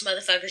just y'all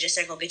motherfuckers just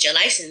aren't gonna get your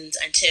license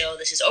until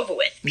this is over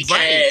with,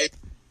 because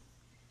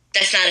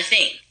that's not a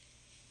thing.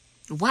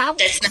 Wow,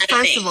 that's not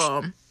first a thing. Of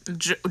all,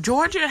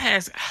 Georgia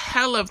has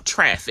hell of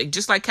traffic,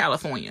 just like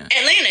California.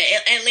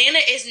 Atlanta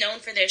is known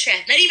for their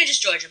traffic. Not even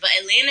just Georgia, but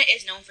Atlanta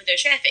is known for their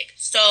traffic.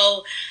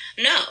 So,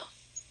 no,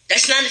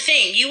 that's not a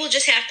thing. You will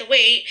just have to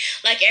wait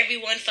like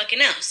everyone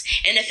fucking else.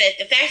 And the fact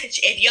that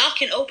if y'all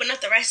can open up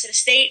the rest of the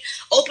state,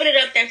 open it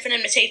up then for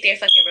them to take their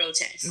fucking road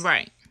test.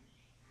 Right.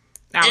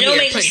 It don't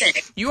make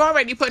sense. You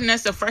already putting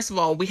us to, first of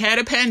all, we had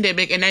a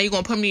pandemic, and now you're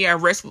going to put me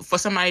at risk for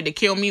somebody to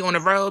kill me on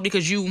the road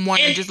because you want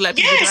to just let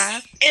people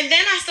drive? And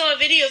then I saw a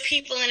video of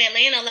people in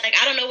Atlanta, like,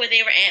 I don't know where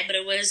they were at, but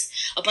it was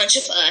a bunch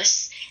of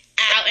us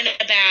out and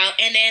about,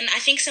 and then I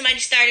think somebody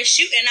started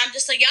shooting, and I'm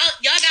just like, y'all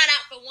got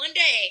out for one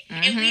day,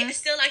 and we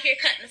still out here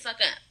cutting the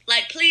fuck up.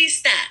 Like, please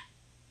stop.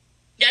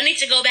 Y'all need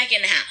to go back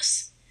in the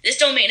house. This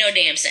don't make no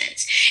damn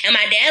sense. And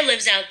my dad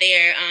lives out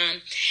there,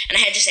 and I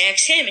had just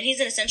asked him, and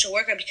he's an essential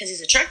worker because he's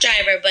a truck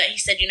driver, but he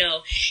said,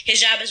 his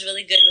job is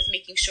really good with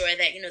making sure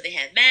that, they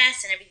have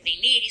masks and everything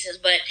they need. He says,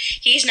 but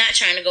he's not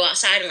trying to go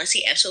outside unless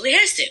he absolutely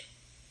has to.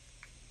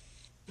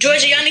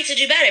 Georgia, y'all need to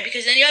do better,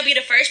 because then y'all be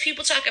the first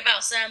people talk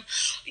about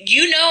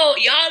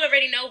y'all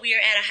already know we are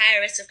at a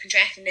higher risk of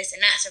contracting this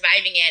and not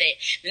surviving at it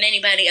than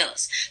anybody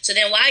else. So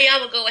then why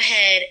y'all would go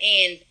ahead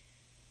and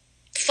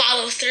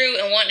follow through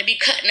and want to be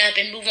cutting up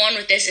and move on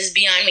with this is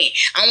beyond me.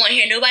 I don't want to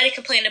hear nobody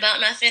complain about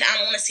nothing. I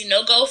don't want to see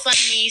no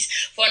GoFundMes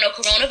for no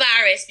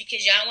coronavirus,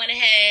 because y'all went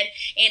ahead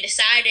and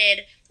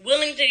decided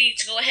willingly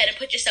to go ahead and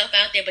put yourself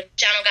out there, but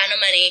y'all don't got no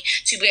money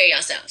to bury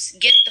yourselves.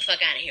 Get the fuck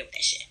out of here with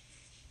that shit.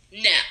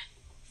 No.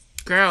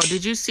 Girl,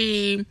 did you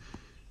see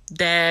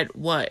that,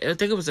 I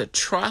think it was a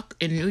truck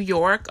in New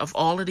York of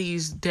all of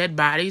these dead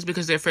bodies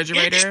because the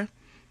refrigerator?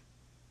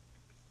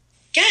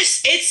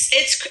 Yes,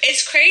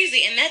 it's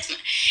crazy, and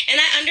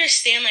I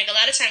understand, like, a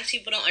lot of times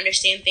people don't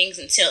understand things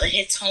until it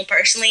hits home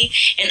personally,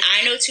 and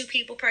I know 2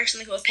 people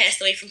personally who have passed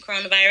away from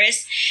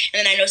coronavirus, and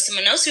then I know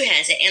someone else who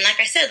has it, and like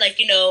I said,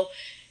 like,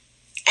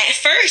 at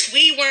first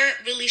we weren't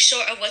really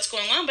sure of what's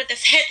going on, but the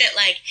fact that,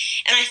 like,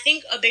 and I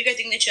think a bigger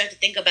thing that you have to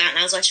think about, and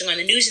I was watching on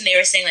the news, and they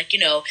were saying, like,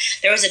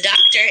 there was a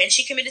doctor, and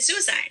she committed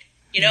suicide.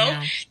 She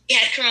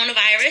had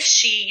coronavirus.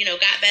 She,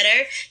 got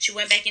better. She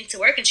went back into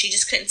work, and she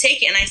just couldn't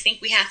take it. And I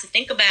think we have to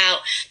think about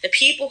the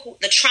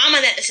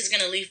trauma that this is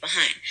going to leave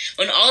behind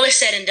when all is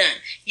said and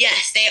done.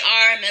 Yes, they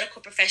are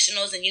medical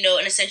professionals, and, in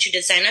a sense, you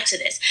did sign up to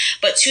this.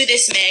 But to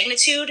this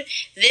magnitude,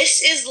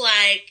 this is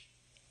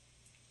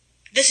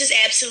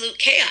absolute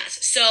chaos.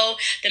 So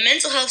the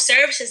mental health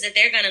services that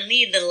they're going to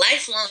need, the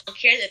lifelong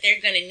care that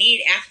they're going to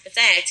need after the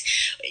fact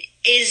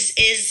is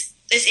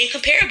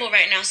incomparable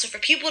right now. So for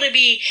people to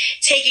be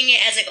taking it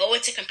as like, oh,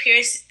 it's a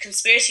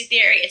conspiracy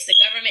theory, it's the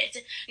government.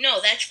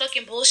 No, that's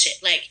fucking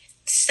bullshit. Like,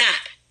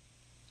 stop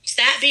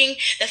being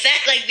the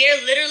fact, like,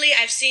 they're literally,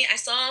 I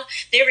saw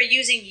they were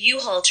using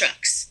U-Haul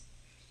trucks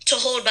to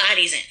hold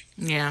bodies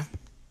in. Yeah.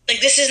 Like,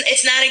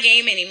 it's not a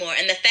game anymore.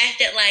 And the fact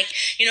that, like,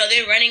 you know,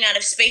 they're running out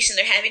of space and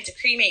they're having to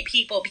cremate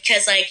people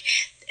because, like,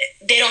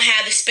 they don't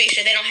have the space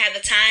or they don't have the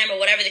time or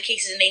whatever the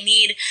case is, and they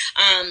need,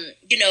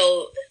 you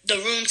know, the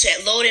room to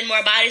load in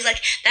more bodies.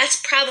 Like,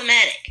 that's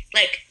problematic.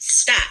 Like,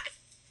 stop.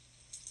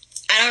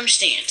 I don't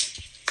understand.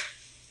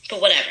 But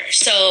whatever.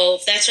 So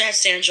that's what I have to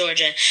say on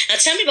Georgia. Now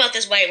tell me about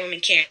this white woman,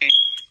 Karen.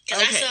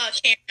 Because I saw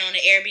Karen on the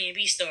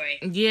Airbnb story.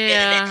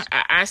 Yeah,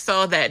 I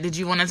saw that. Did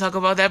you want to talk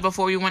about that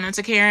before we went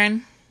into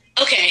Karen?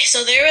 Okay,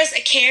 so there was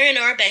a Karen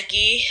or a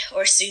Becky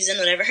or Susan,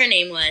 whatever her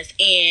name was,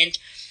 and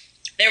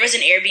there was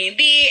an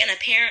Airbnb, and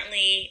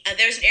apparently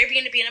there was an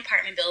Airbnb in an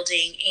apartment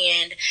building,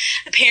 and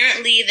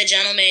apparently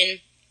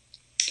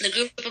the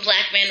group of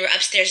black men were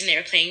upstairs and they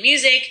were playing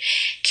music.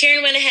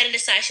 Karen went ahead and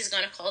decided she's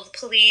going to call the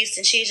police,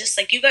 and she's just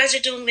like, you guys are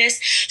doing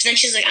this. So then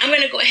she's like, I'm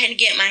going to go ahead and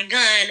get my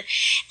gun.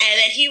 And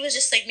then he was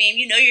just like, ma'am,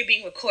 you know you're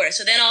being recorded.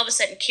 So then all of a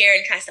sudden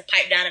Karen tries to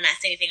pipe down and not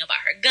say anything about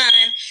her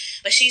gun,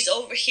 but she's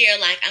over here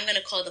like, I'm going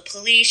to call the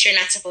police. You're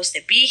not supposed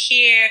to be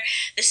here.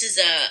 This is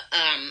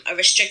a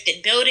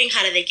restricted building.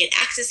 How do they get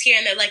access here?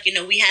 And they're like, you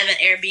know, we have an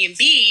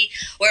Airbnb.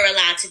 We're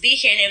allowed to be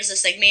here. And it was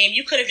just like, ma'am,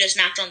 you could have just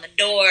knocked on the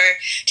door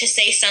to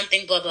say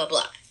something, blah, blah,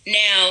 blah.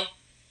 Now,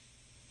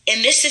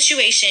 in this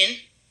situation,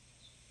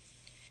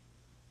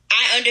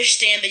 I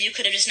understand that you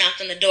could have just knocked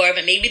on the door,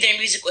 but maybe their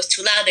music was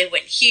too loud, they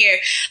wouldn't hear.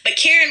 But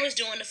Karen was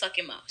doing the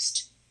fucking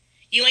most.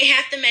 You ain't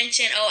have to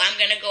mention, oh, I'm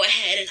going to go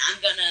ahead and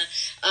I'm going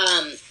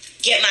to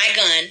get my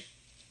gun.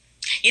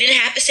 You didn't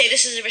have to say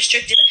this is a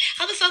restricted.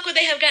 How the fuck would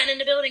they have gotten in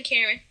the building,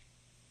 Karen?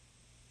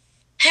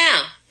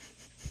 How?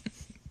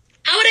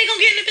 How are they going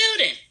to get in the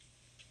building?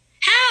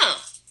 How?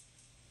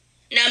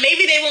 Now,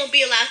 maybe they won't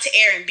be allowed to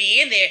Airbnb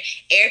in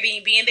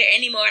there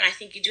anymore, and I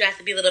think you do have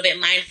to be a little bit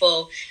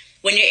mindful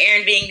when you're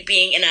Airbnb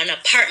being in an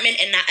apartment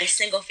and not a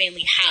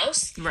single-family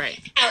house.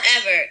 Right.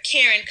 However,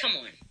 Karen, come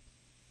on.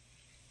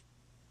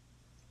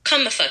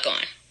 Come the fuck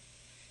on.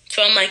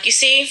 So I'm like, you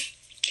see,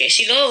 here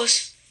she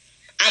goes.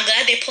 I'm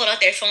glad they pulled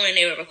out their phone and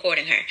they were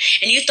recording her.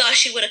 And you thought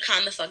she would have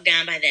calmed the fuck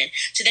down by then.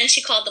 So then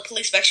she called the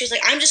police back. She was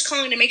like, I'm just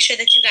calling to make sure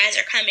that you guys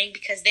are coming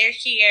because they're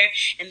here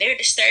and they're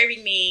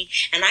disturbing me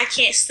and I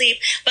can't sleep.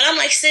 But I'm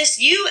like, sis,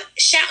 you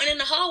shouting in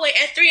the hallway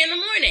at 3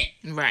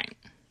 a.m. Right.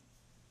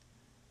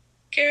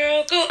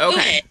 Girl, go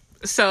ahead.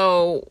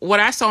 So what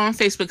I saw on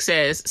Facebook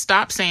says,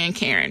 stop saying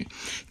Karen.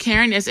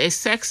 Karen is a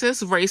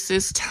sexist,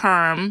 racist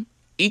term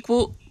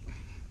equal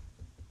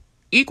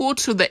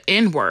to the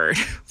N-word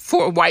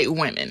for white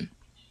women.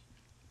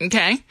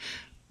 Okay?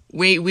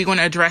 We're going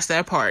to address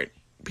that part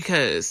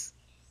because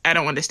I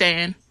don't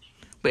understand.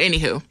 But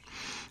anywho,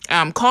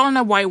 calling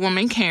a white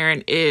woman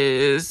Karen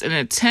is an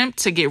attempt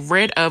to get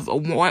rid of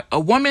a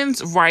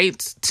woman's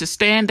rights to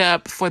stand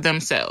up for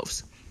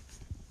themselves.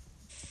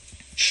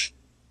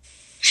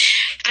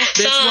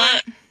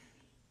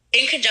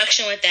 In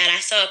conjunction with that,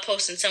 I saw a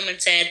post and someone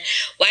said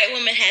white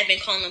women have been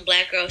calling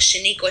black girls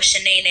Shanique or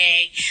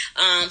Shanae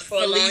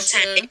for a long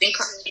time. They've been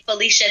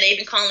Felicia. They've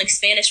been calling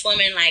Spanish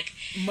women like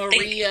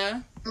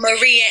Maria,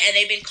 and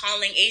they've been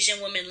calling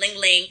Asian women Ling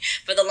Ling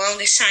for the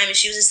longest time. And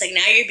she was just like,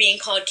 now you're being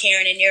called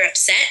Karen and you're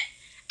upset.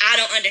 I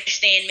don't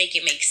understand. Make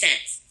it make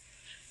sense.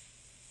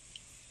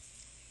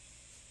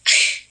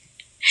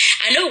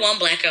 I know one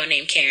black girl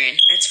named Karen.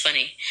 That's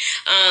funny.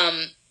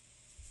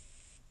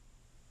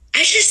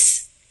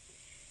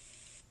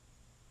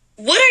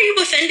 What are you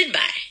offended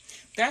by?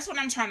 That's what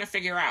I'm trying to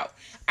figure out.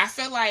 I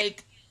feel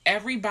like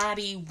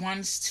everybody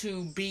wants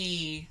to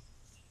be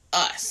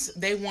us.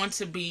 They want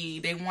to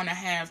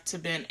have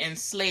been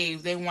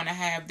enslaved. They want to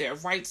have their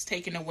rights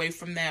taken away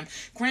from them.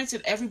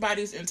 Granted,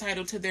 everybody's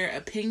entitled to their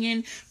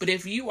opinion, but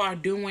if you are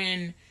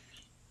doing...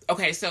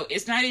 Okay, so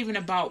it's not even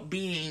about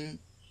being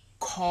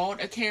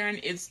called a Karen.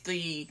 It's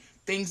the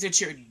things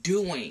that you're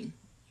doing.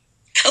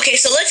 Okay,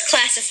 so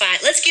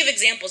let's give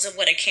examples of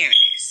what a Karen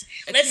is.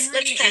 Let's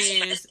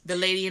classify. Is the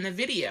lady in the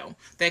video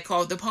that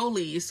called the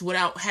police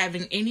without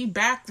having any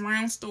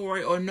background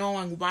story or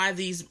knowing why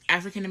these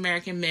African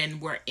American men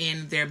were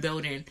in their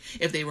building,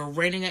 if they were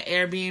renting an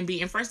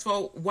Airbnb. And first of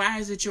all, why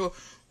is it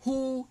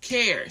who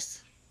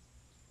cares?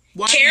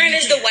 Why Karen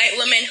is the white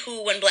woman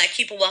who, when black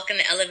people walk in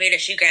the elevator,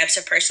 she grabs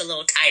her purse a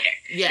little tighter.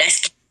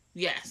 Yes.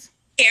 Yes.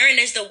 Karen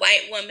is the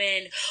white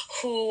woman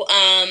who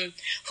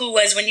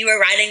was, when you were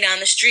riding down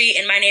the street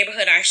in my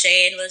neighborhood,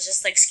 Arshay, and was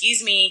just like,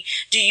 excuse me,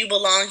 do you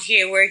belong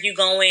here? Where are you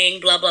going?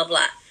 Blah, blah,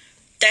 blah.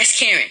 That's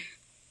Karen.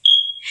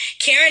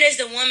 Karen is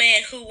the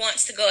woman who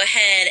wants to go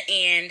ahead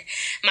and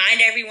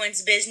mind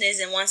everyone's business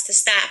and wants to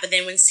stop, but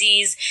then when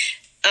sees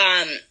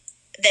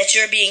that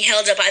you're being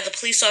held up by the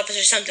police officer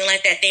or something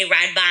like that, they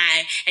ride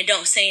by and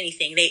don't say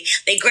anything.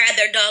 They grab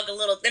their dog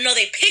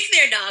they pick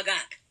their dog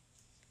up.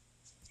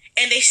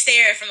 And they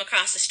stare from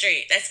across the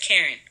street. That's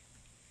Karen.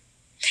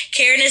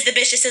 Karen is the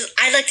bitch that says,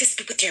 I'd like to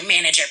speak with your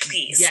manager,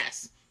 please.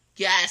 Yes.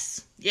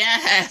 Yes.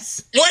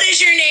 Yes. What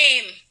is your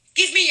name?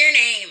 Give me your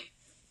name.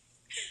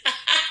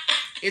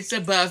 It's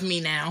above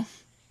me now.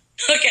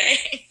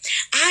 Okay.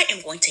 I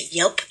am going to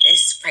Yelp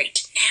this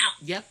right now.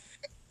 Yep.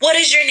 What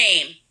is your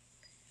name?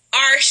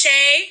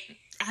 Arshay?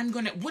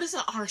 What is a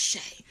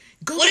Arshay?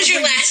 What is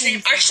your last name?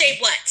 Arshay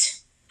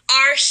what?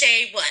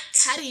 Arshay what?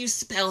 How do you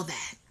spell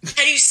that?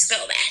 How do you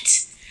spell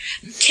that?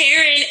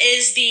 Karen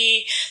is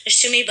there's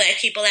too many black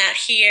people out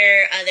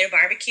here. They're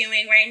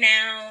barbecuing right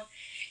now.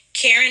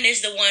 Karen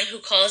is the one who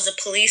calls the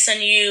police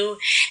on you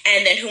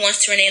and then who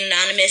wants to remain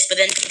anonymous, but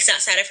then peeks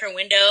outside of her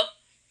window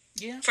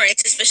for any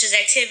suspicious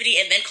activity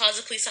and then calls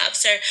the police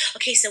officer.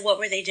 Okay, so what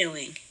were they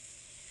doing?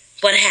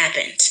 What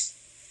happened?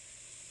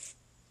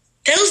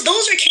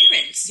 Those are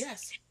Karens.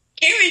 Yes.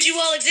 Karens, you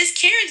all exist.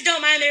 Karens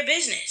don't mind their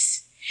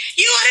business.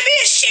 You want to be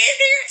ashamed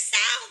of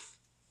yourself?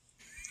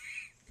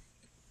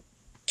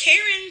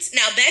 Karens,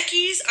 now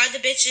Becky's are the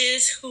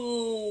bitches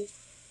who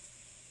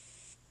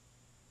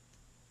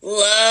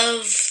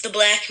love the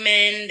black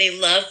men. They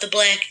love the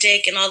black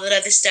dick and all that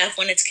other stuff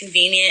when it's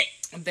convenient.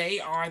 They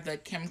are the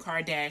Kim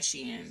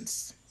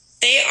Kardashians.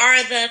 They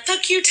are the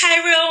fuck you,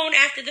 Tyrone,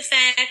 after the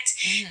fact.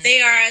 Mm-hmm.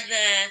 They are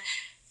the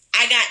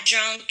I got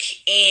drunk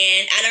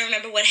and I don't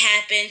remember what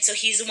happened, so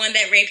he's the one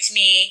that raped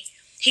me.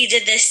 He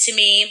did this to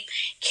me.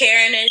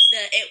 Karen is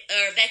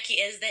Becky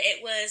is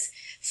it was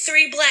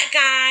 3 black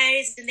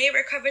guys and they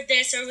recovered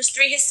this, or it was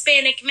 3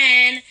 Hispanic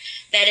men.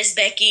 That is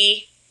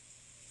Becky.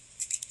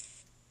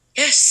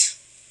 Yes.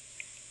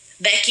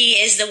 Becky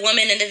is the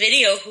woman in the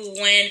video who,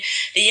 when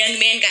the young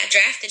man got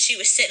drafted, she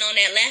was sitting on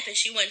that lap and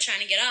she wasn't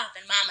trying to get off,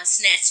 and mama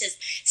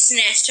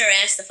snatched her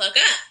ass the fuck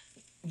up.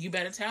 You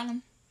better tell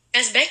him.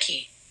 That's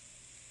Becky.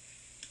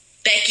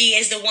 Becky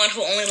is the one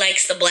who only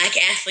likes the black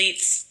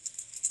athletes,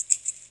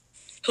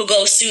 who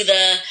goes to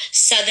the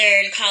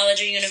Southern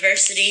College or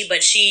university,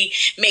 but she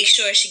makes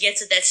sure she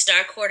gets with that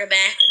star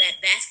quarterback or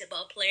that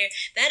basketball player.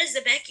 That is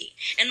the Becky.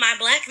 And my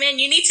black men,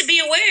 you need to be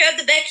aware of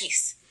the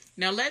Beckys.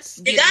 Now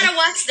you gotta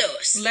watch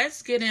those.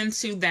 Let's get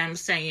into them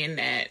saying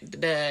that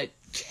the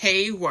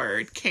K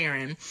word,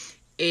 Karen,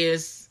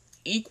 is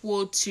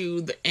equal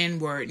to the N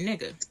word,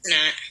 nigga. It's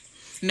not.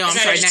 No, I'm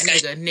sorry, not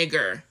nigga,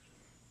 nigger.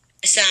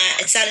 It's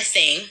not a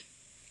thing.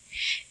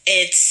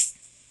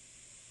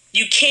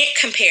 You can't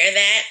compare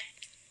that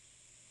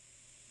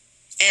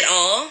at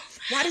all.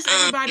 Why does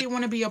everybody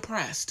want to be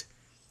oppressed?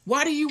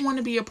 Why do you want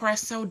to be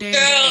oppressed so damn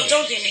Girl, bad?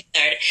 Don't get me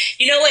started.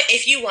 You know what?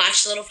 If you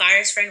watched Little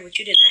Fire's Friend, which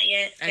you did not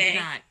yet, okay? I did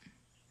not.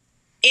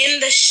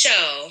 In the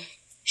show,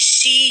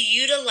 she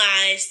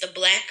utilized the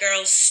black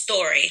girl's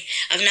story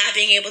of not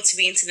being able to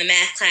be into the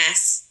math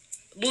class,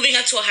 moving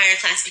up to a higher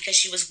class because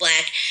she was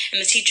black, and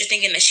the teacher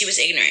thinking that she was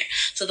ignorant.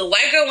 So the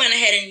white girl went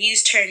ahead and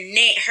used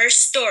her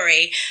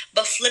story,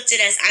 but flipped it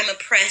as I'm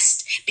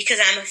oppressed because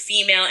I'm a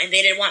female, and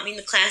they didn't want me in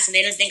the class, and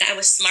they didn't think I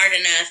was smart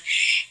enough.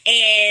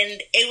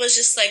 And it was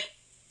just like,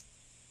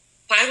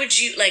 why would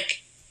you,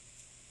 like,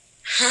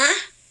 huh?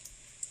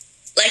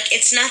 Like,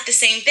 it's not the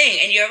same thing.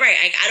 And you're right.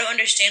 I don't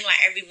understand why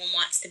everyone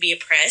wants to be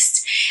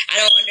oppressed. I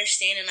don't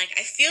understand. And, like,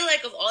 I feel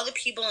like of all the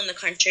people in the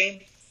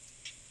country,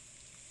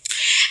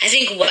 I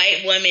think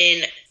white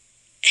women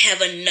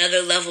have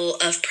another level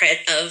of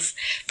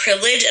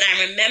privilege. And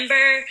I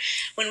remember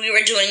when we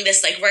were doing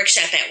this, like,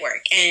 workshop at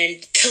work,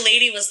 and the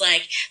lady was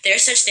like,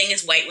 there's such thing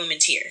as white women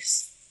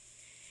tears.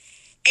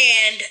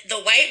 And the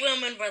white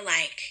women were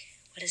like,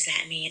 what does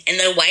that mean? And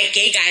the white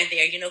gay guy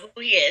there, you know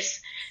who he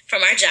is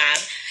from our job,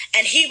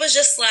 and he was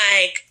just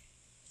like,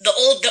 the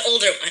older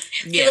one.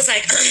 Yeah. He was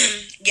like,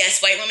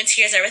 yes, white women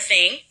tears are a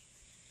thing.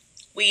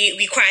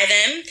 We cry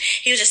them.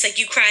 He was just like,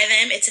 you cry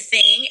them, it's a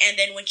thing. And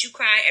then once you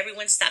cry,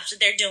 everyone stops what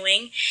they're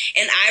doing.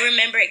 And I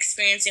remember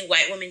experiencing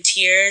white women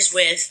tears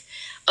with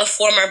a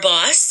former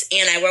boss,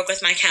 and I work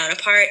with my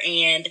counterpart,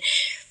 and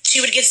she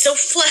would get so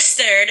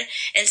flustered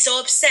and so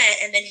upset,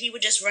 and then he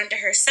would just run to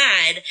her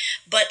side.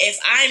 But if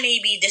I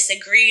maybe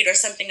disagreed or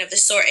something of the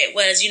sort, it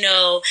was,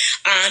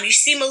 you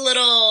seem a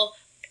little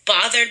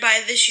bothered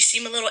by this. You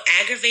seem a little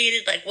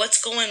aggravated. Like,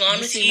 what's going on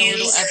with you? You seem a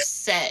little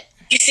upset.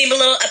 You seem a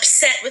little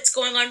upset. What's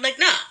going on? Like,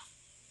 no.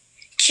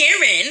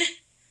 Karen,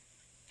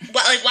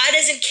 why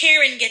doesn't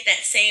Karen get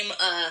that same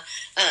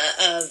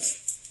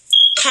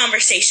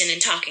conversation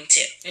and talking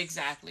to?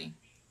 Exactly.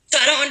 So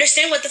I don't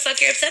understand what the fuck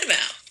you're upset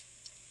about.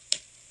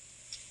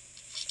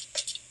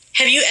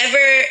 Have you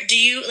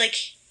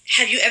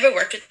ever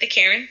worked with the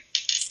Karen?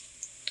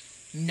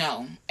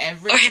 No.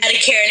 Or had a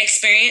Karen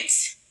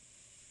experience?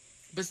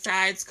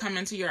 Besides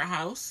coming to your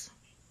house?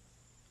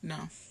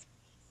 No.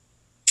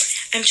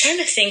 I'm trying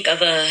to think.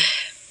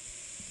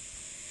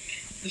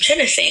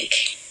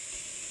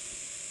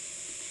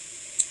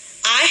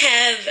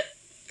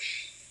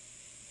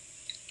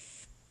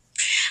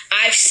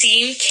 I've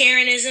seen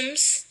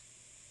Karenisms.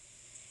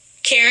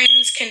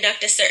 Karens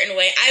conduct a certain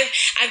way.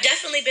 I've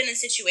definitely been in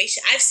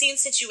situations. I've seen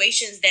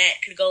situations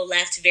that could go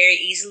left very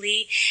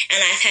easily,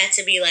 and I've had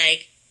to be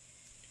like,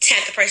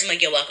 tap the person,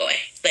 like, yo, walk away.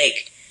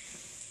 Like,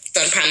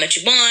 don't problem that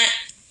you want,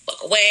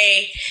 walk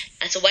away.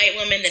 That's a white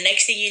woman. The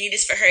next thing you need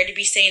is for her to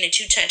be saying that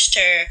you touched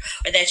her,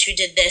 or that you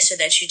did this, or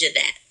that you did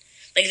that.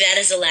 Like, that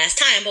is the last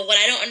time. But what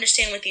I don't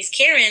understand with these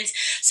Karens,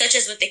 such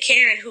as with the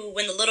Karen who,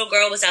 when the little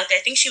girl was out there,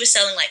 I think she was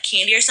selling, like,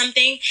 candy or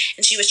something,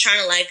 and she was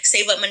trying to, like,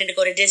 save up money to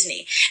go to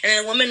Disney. And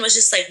then the woman was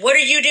just like, what are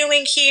you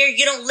doing here?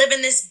 You don't live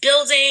in this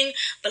building,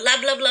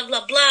 blah, blah, blah,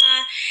 blah,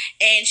 blah.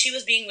 And she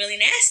was being really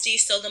nasty,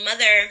 so the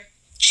mother,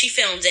 she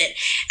filmed it.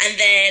 And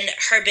then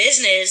her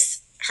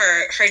business,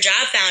 her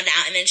job found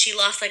out, and then she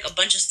lost, like, a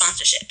bunch of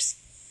sponsorships.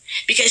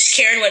 Because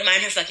Karen wouldn't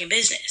mind her fucking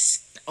business.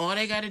 All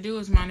they gotta do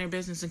is mind their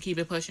business and keep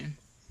it pushing.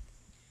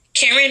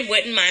 Karen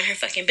wouldn't mind her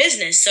fucking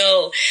business.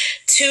 So,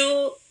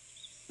 to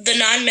the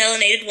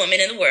non-melanated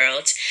woman in the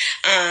world,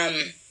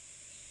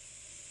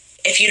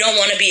 if you don't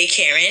want to be a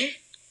Karen,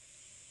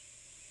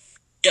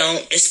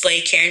 don't display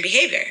Karen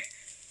behavior.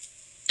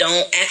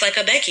 Don't act like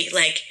a Becky.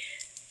 Like,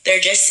 they're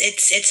just,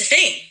 it's a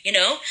thing, you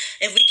know?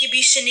 If we could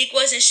be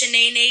Shaniquas and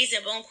Shanae's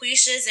and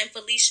Bonquishas and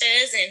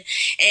Felicias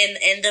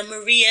and the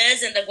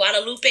Marias and the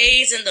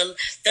Guadalupes and the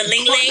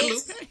Ling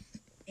Lings.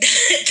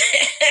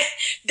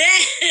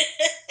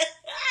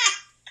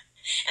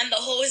 And the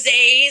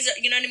Jose's,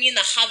 you know what I mean,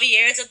 the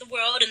Javier's of the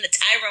world and the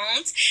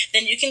Tyrones,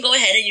 then you can go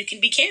ahead and you can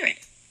be Karen.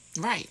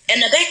 Right.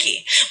 And the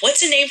Becky.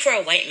 What's a name for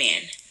a white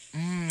man?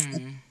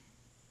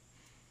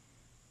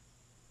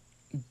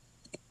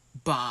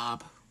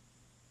 Bob.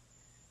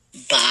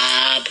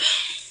 Bob.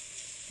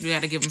 You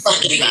gotta give him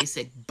something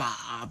basic.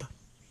 Bob.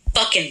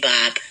 Fucking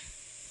Bob.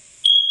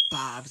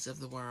 Bobs of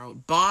the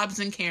world. Bobs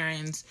and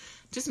Karens.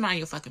 Just mind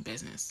your fucking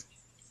business.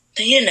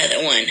 I need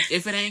another one.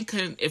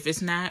 If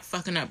it's not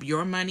fucking up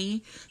your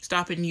money,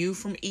 stopping you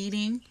from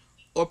eating,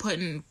 or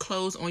putting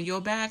clothes on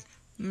your back,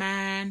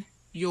 mind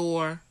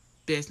your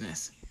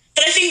business.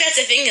 But I think that's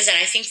the thing, is that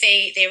I think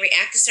they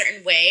react a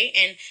certain way,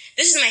 and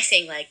this is my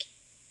thing, like,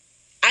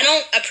 I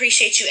don't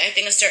appreciate you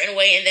acting a certain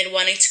way and then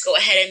wanting to go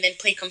ahead and then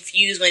play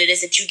confused when it is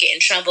that you get in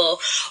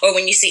trouble, or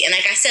when you see, and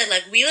like I said,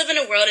 like, we live in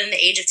a world in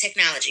the age of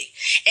technology,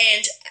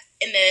 and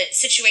in the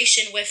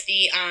situation with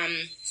the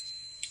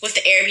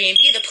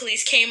Airbnb, the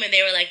police came and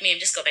they were like, ma'am,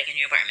 just go back in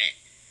your apartment.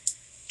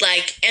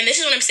 Like, and this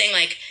is what I'm saying,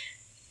 like,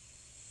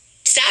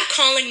 stop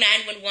calling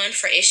 911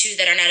 for issues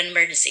that are not an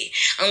emergency.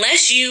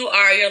 Unless your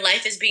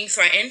life is being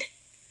threatened,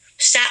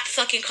 stop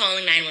fucking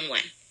calling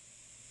 911.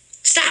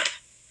 Stop.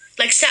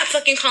 Like, stop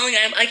fucking calling.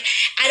 Like,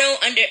 I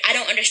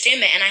don't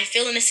understand that. And I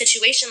feel in a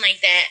situation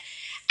like that,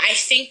 I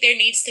think there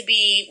needs to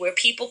be, where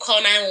people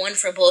call 911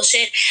 for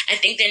bullshit, I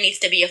think there needs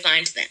to be a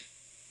fine to them.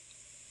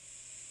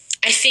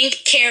 I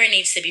think Karen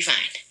needs to be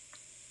fined.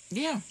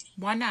 Yeah,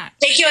 why not?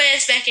 Take your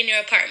ass back in your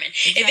apartment.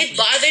 Exactly. If it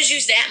bothers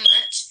you that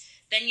much,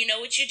 then you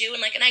know what you do.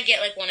 And I get,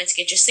 wanting to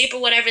get your sleep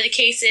or whatever the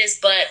case is,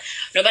 but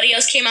nobody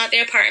else came out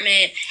their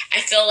apartment.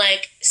 I feel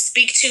like,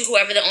 speak to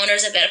whoever the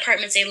owners of that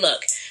apartment, say,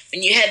 look,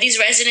 when you have these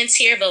residents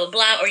here, blah, blah,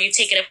 blah, or you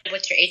take it up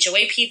with your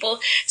HOA people,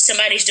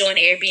 somebody's doing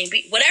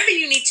Airbnb, whatever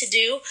you need to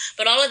do,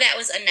 but all of that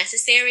was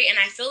unnecessary. And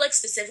I feel like,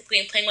 specifically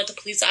in playing with the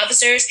police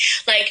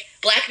officers, like,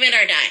 black men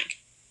are dying.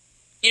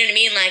 You know what I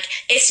mean? Like,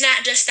 it's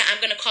not just that I'm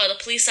going to call the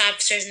police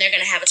officers and they're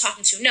going to have a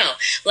talking to. No.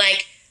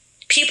 Like,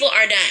 people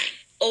are dying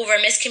over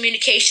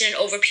miscommunication,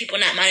 over people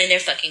not minding their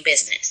fucking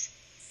business.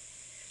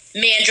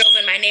 Man drove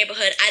in my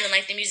neighborhood. I didn't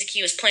like the music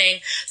he was playing,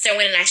 so I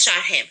went and I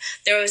shot him.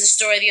 There was a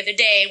story the other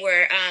day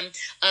where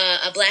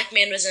a black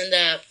man was in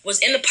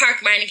the park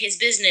minding his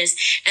business,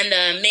 and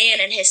the man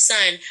and his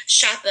son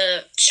shot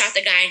the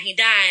guy and he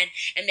died.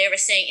 And they were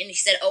saying, and he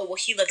said, "Oh, well,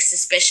 he looks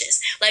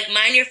suspicious." Like,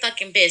 mind your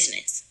fucking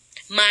business.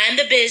 Mind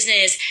the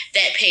business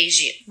that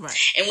pays you. Right.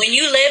 And when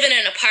you live in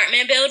an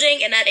apartment building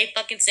and not a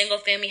fucking single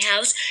family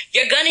house,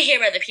 you're going to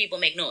hear other people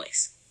make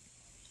noise.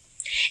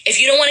 If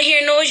you don't want to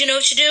hear noise, you know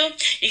what you do?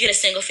 You get a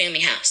single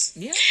family house.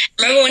 Yeah.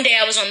 Remember one day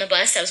I was on the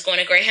bus, I was going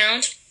to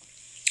Greyhound.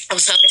 I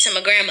was talking to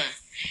my grandma.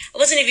 I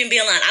wasn't even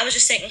being loud. I was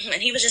just saying,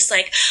 and he was just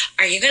like,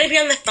 "Are you going to be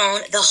on the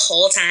phone the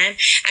whole time?"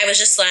 I was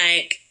just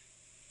like,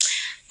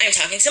 "I'm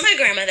talking to my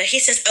grandmother." He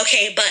says,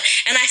 "Okay, but,"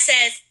 and I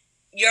said,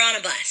 "You're on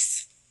a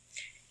bus.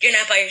 You're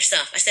not by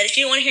yourself." I said, "If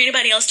you don't want to hear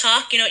anybody else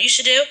talk, you know what you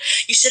should do?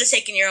 You should have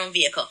taken your own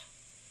vehicle.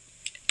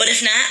 But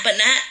if not,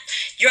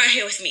 you're on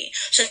here with me."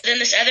 So then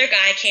this other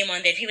guy came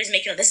on there. He was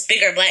making, this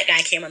bigger black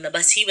guy came on the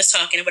bus. He was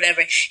talking or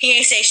whatever. He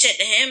ain't say shit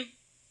to him.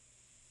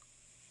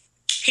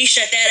 He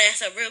shut that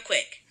ass up real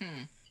quick.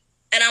 And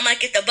I'm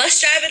like, if the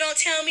bus driver don't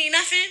tell me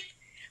nothing,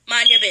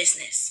 mind your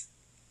business.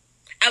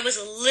 I was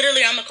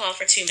literally on the call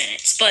for 2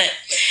 minutes, but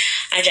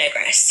I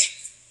digress.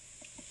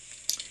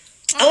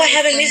 I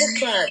have a music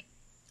plug.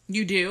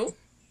 You do?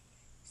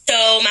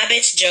 So my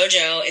bitch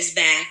JoJo is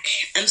back.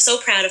 I'm so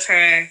proud of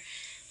her.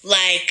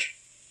 Like,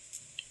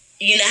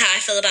 you know how I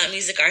feel about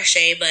Music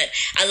Arche, but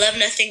I love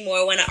nothing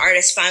more when an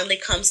artist finally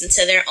comes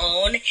into their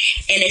own. And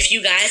if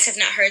you guys have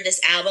not heard this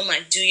album,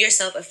 like, do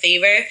yourself a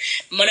favor.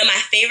 One of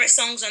my favorite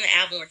songs on the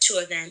album, or two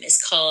of them,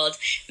 is called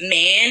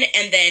Man,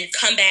 and then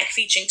Come Back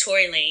featuring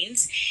Tory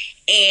Lanez.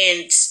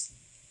 And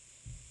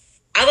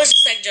I was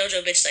just like,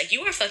 JoJo, bitch, like,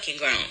 you are fucking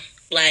grown.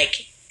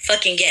 Like,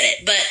 fucking get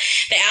it. But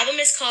the album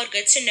is called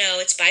Good to Know.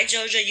 It's by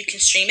JoJo. You can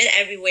stream it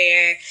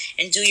everywhere.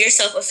 And do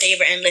yourself a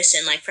favor and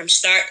listen, like, from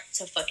start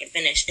to fucking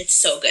finish. It's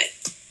so good.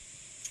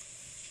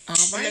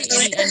 All right.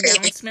 Any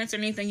announcements?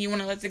 Anything you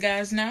want to let the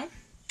guys know?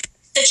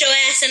 Sit your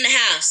ass in the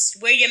house.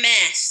 Wear your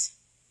mask.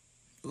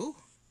 Ooh.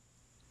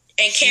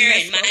 And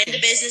Karen, mind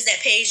the business that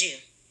pays you.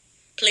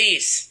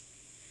 Please.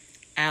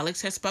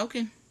 Alex has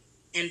spoken.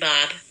 And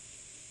Bob.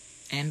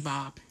 And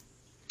Bob.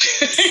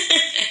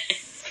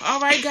 All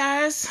right,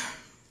 guys.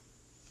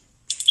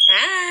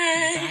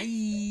 Bye.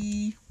 Bye.